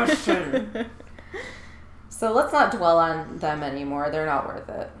the question. So let's not dwell on them anymore. They're not worth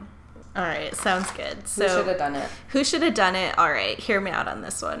it. All right, sounds good. So who should have done it? Who should have done it? All right, hear me out on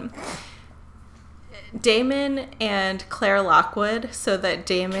this one. Damon and Claire Lockwood, so that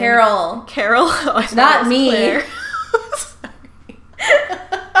Damon... Carol. Oh, not me. Claire.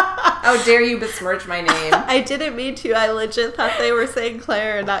 How dare you besmirch my name? I didn't mean to. I legit thought they were saying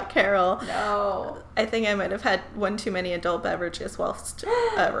Claire and not Carol. No. I think I might have had one too many adult beverages whilst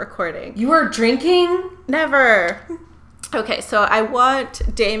recording. You were drinking? Never. Okay, so I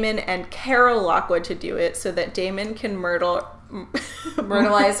want Damon and Carol Lockwood to do it so that Damon can myrtleize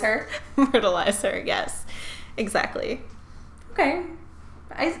her? Myrtleize her, yes. Exactly. Okay.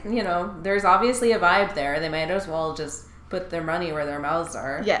 There's obviously a vibe there. They might as well just put their money where their mouths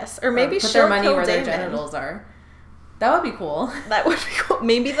are. Yes, or maybe put their money where Damon. their genitals are. That would be cool. That would be cool.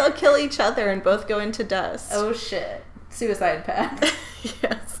 Maybe they'll kill each other and both go into dust. Oh, shit. Suicide pact.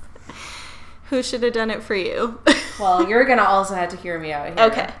 Yes. Who should have done it for you? Well, you're going to also have to hear me out here.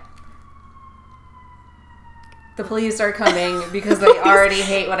 Okay. The police are coming because they already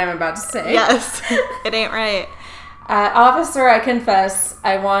hate what I'm about to say. Yes. It ain't right. Officer, I confess,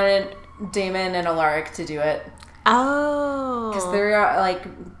 I wanted Damon and Alaric to do it. Oh. Because they're,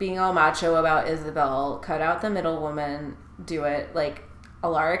 like, being all macho about Isabel. Cut out the middle woman. Do it. Like,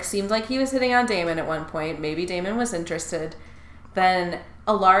 Alaric seemed like he was hitting on Damon at one point. Maybe Damon was interested. Then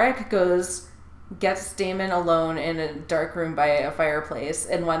Alaric gets Damon alone in a dark room by a fireplace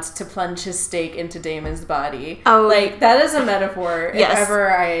and wants to plunge his stake into Damon's body. Oh. Like, that is a metaphor, yes. If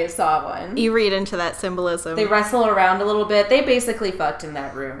ever I saw one. You read into that symbolism. They wrestle around a little bit. They basically fucked in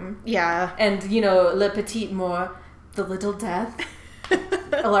that room. Yeah. And, le petit mort, the little death.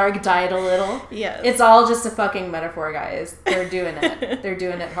 Alaric died a little. Yes. It's all just a fucking metaphor, guys. They're doing it. They're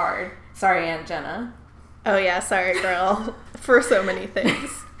doing it hard. Sorry, Aunt Jenna. Oh, yeah. Sorry, girl. For so many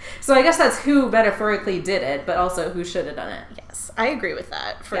things. So I guess that's who metaphorically did it, but also who should have done it. Yes, I agree with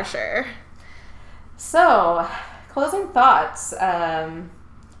that, for sure. So, closing thoughts. I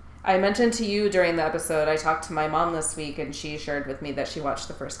mentioned to you during the episode, I talked to my mom this week, and she shared with me that she watched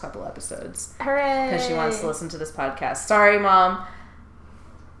the first couple episodes. Hooray! Because she wants to listen to this podcast. Sorry, Mom,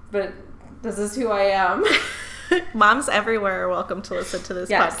 but this is who I am. Moms everywhere are welcome to listen to this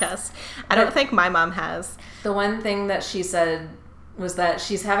podcast. I don't think my mom has. The one thing that she said was that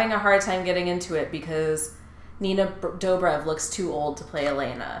she's having a hard time getting into it because Nina Dobrev looks too old to play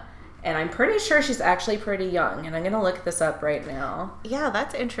Elena. And I'm pretty sure she's actually pretty young. And I'm going to look this up right now. Yeah,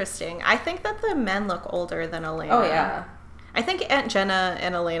 that's interesting. I think that the men look older than Elena. Oh, yeah. I think Aunt Jenna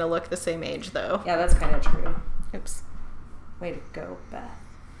and Elena look the same age, though. Yeah, that's kind of true. Oops. Way to go, Beth.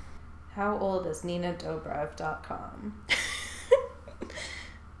 How old is NinaDobrev.com?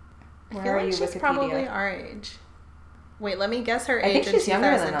 Where are you, Wikipedia? She's probably our age. Wait, let me guess her age. I think she's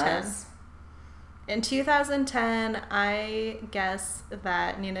younger than us. In 2010, I guess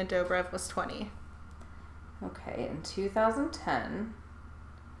that Nina Dobrev was 20. Okay, in 2010,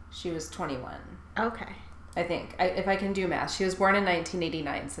 she was 21. Okay. I think, if I can do math. She was born in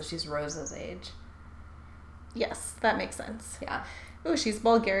 1989, so she's Rosa's age. Yes, that makes sense. Yeah. Ooh, she's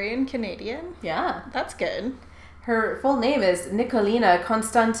Bulgarian-Canadian? Yeah. That's good. Her full name is Nikolina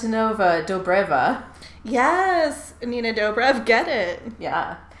Konstantinova Dobreva. Yes! Nina Dobrev, get it.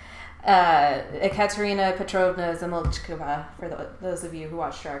 Yeah. Ekaterina Petrovna Zamolchkova, for those of you who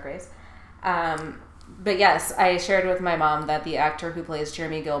watch Drag Race. But yes, I shared with my mom that the actor who plays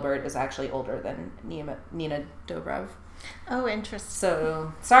Jeremy Gilbert is actually older than Nina Dobrev. Oh, interesting.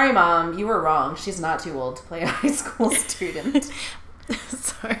 So, sorry, Mom, you were wrong. She's not too old to play a high school student.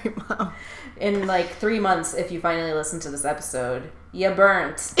 Sorry, Mom. In like 3 months, if you finally listen to this episode, you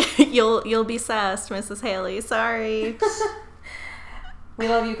burnt. You'll be sassed, Mrs. Haley. Sorry. We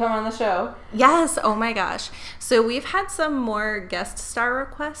love you. Come on the show. Yes. Oh my gosh. So we've had some more guest star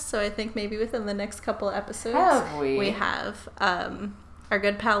requests. So I think maybe within the next couple episodes, have we? We have. Our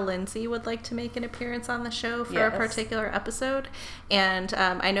good pal Lindsay would like to make an appearance on the show for a particular episode. And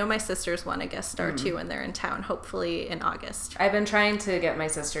I know my sisters want a guest star too when they're in town, hopefully in August. I've been trying to get my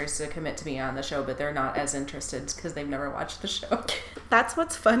sisters to commit to be on the show, but they're not as interested because they've never watched the show. That's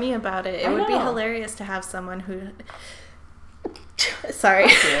what's funny about it. It would be hilarious to have someone who... Sorry,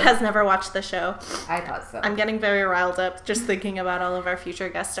 has never watched the show. I thought so. I'm getting very riled up just thinking about all of our future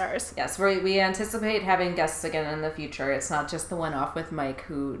guest stars. Yes, we anticipate having guests again in the future. It's not just the one-off with Mike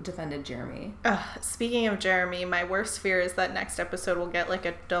who defended Jeremy. Speaking of Jeremy, my worst fear is that next episode will get like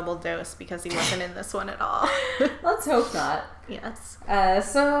a double dose because he wasn't in this one at all. Let's hope not. Yes.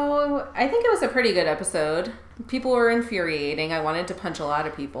 So I think it was a pretty good episode. People were infuriating. I wanted to punch a lot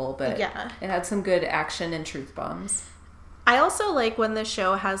of people, but it had some good action and truth bombs. I also like when the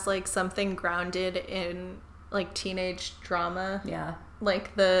show has like something grounded in like teenage drama. Yeah.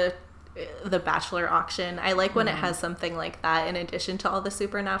 Like the Bachelor auction. I like when it has something like that in addition to all the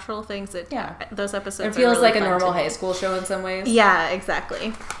supernatural things. Those episodes. It feels really like a normal high school show in some ways. Yeah,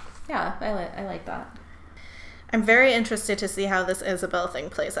 exactly. Yeah, I like that. I'm very interested to see how this Isabel thing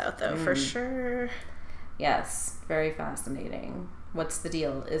plays out, though, for sure. Yes, very fascinating. What's the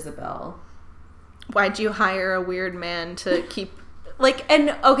deal, Isabel? Why'd you hire a weird man to keep...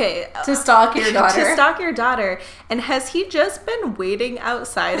 to stalk your daughter. To stalk your daughter. And has he just been waiting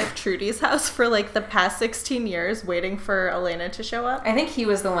outside of Trudy's house for like the past 16 years waiting for Elena to show up? I think he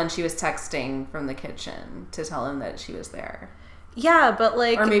was the one she was texting from the kitchen to tell him that she was there. Yeah, but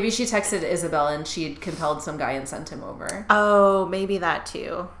like... Or maybe she texted Isabel and she'd compelled some guy and sent him over. Oh, maybe that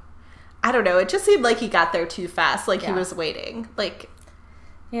too. I don't know. It just seemed like he got there too fast. Like he was waiting. Like...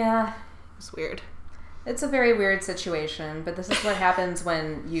 Yeah. It was weird. It's a very weird situation, but this is what happens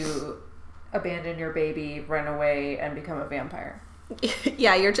when you abandon your baby, run away, and become a vampire.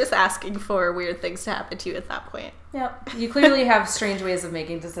 Yeah, you're just asking for weird things to happen to you at that point. Yep. You clearly have strange ways of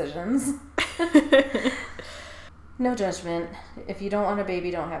making decisions. No judgment. If you don't want a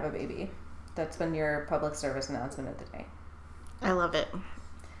baby, don't have a baby. That's been your public service announcement of the day. I love it.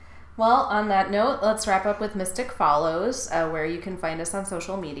 Well, on that note, let's wrap up with Mystic Follows, where you can find us on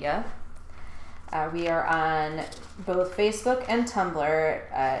social media. We are on both Facebook and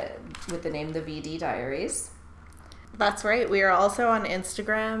Tumblr with the name The VD Diaries. That's right. We are also on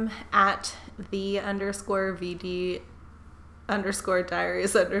Instagram at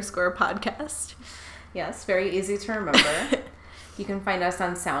 _VD_diaries_podcast. Yes, very easy to remember. You can find us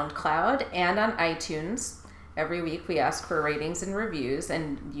on SoundCloud and on iTunes. Every week we ask for ratings and reviews,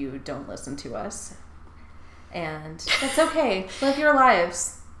 and you don't listen to us. And that's okay. Live your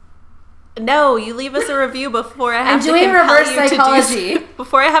lives. No, you leave us a review before I have I'm doing reverse psychology.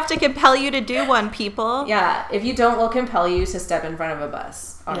 Before I have to compel you to do one, people. Yeah, if you don't, we'll compel you to step in front of a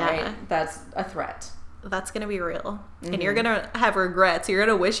bus. All right? That's a threat. That's going to be real. Mm-hmm. And you're going to have regrets. You're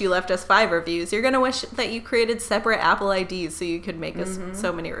going to wish you left us 5 reviews. You're going to wish that you created separate Apple IDs so you could make us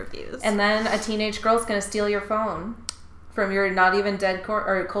so many reviews. And then a teenage girl's going to steal your phone from your not even dead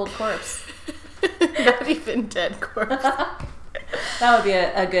or cold corpse. Not even dead corpse. That would be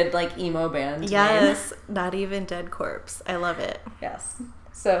a good, like, emo band. Yes, name. Not even dead corpse. I love it. Yes.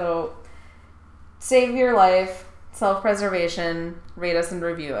 So, save your life, self-preservation, rate us and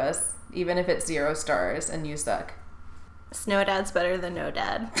review us, even if it's 0 stars and you suck. Snow Dad's better than no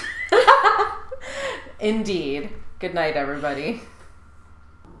dad. Indeed. Good night, everybody.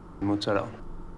 Mozzarella.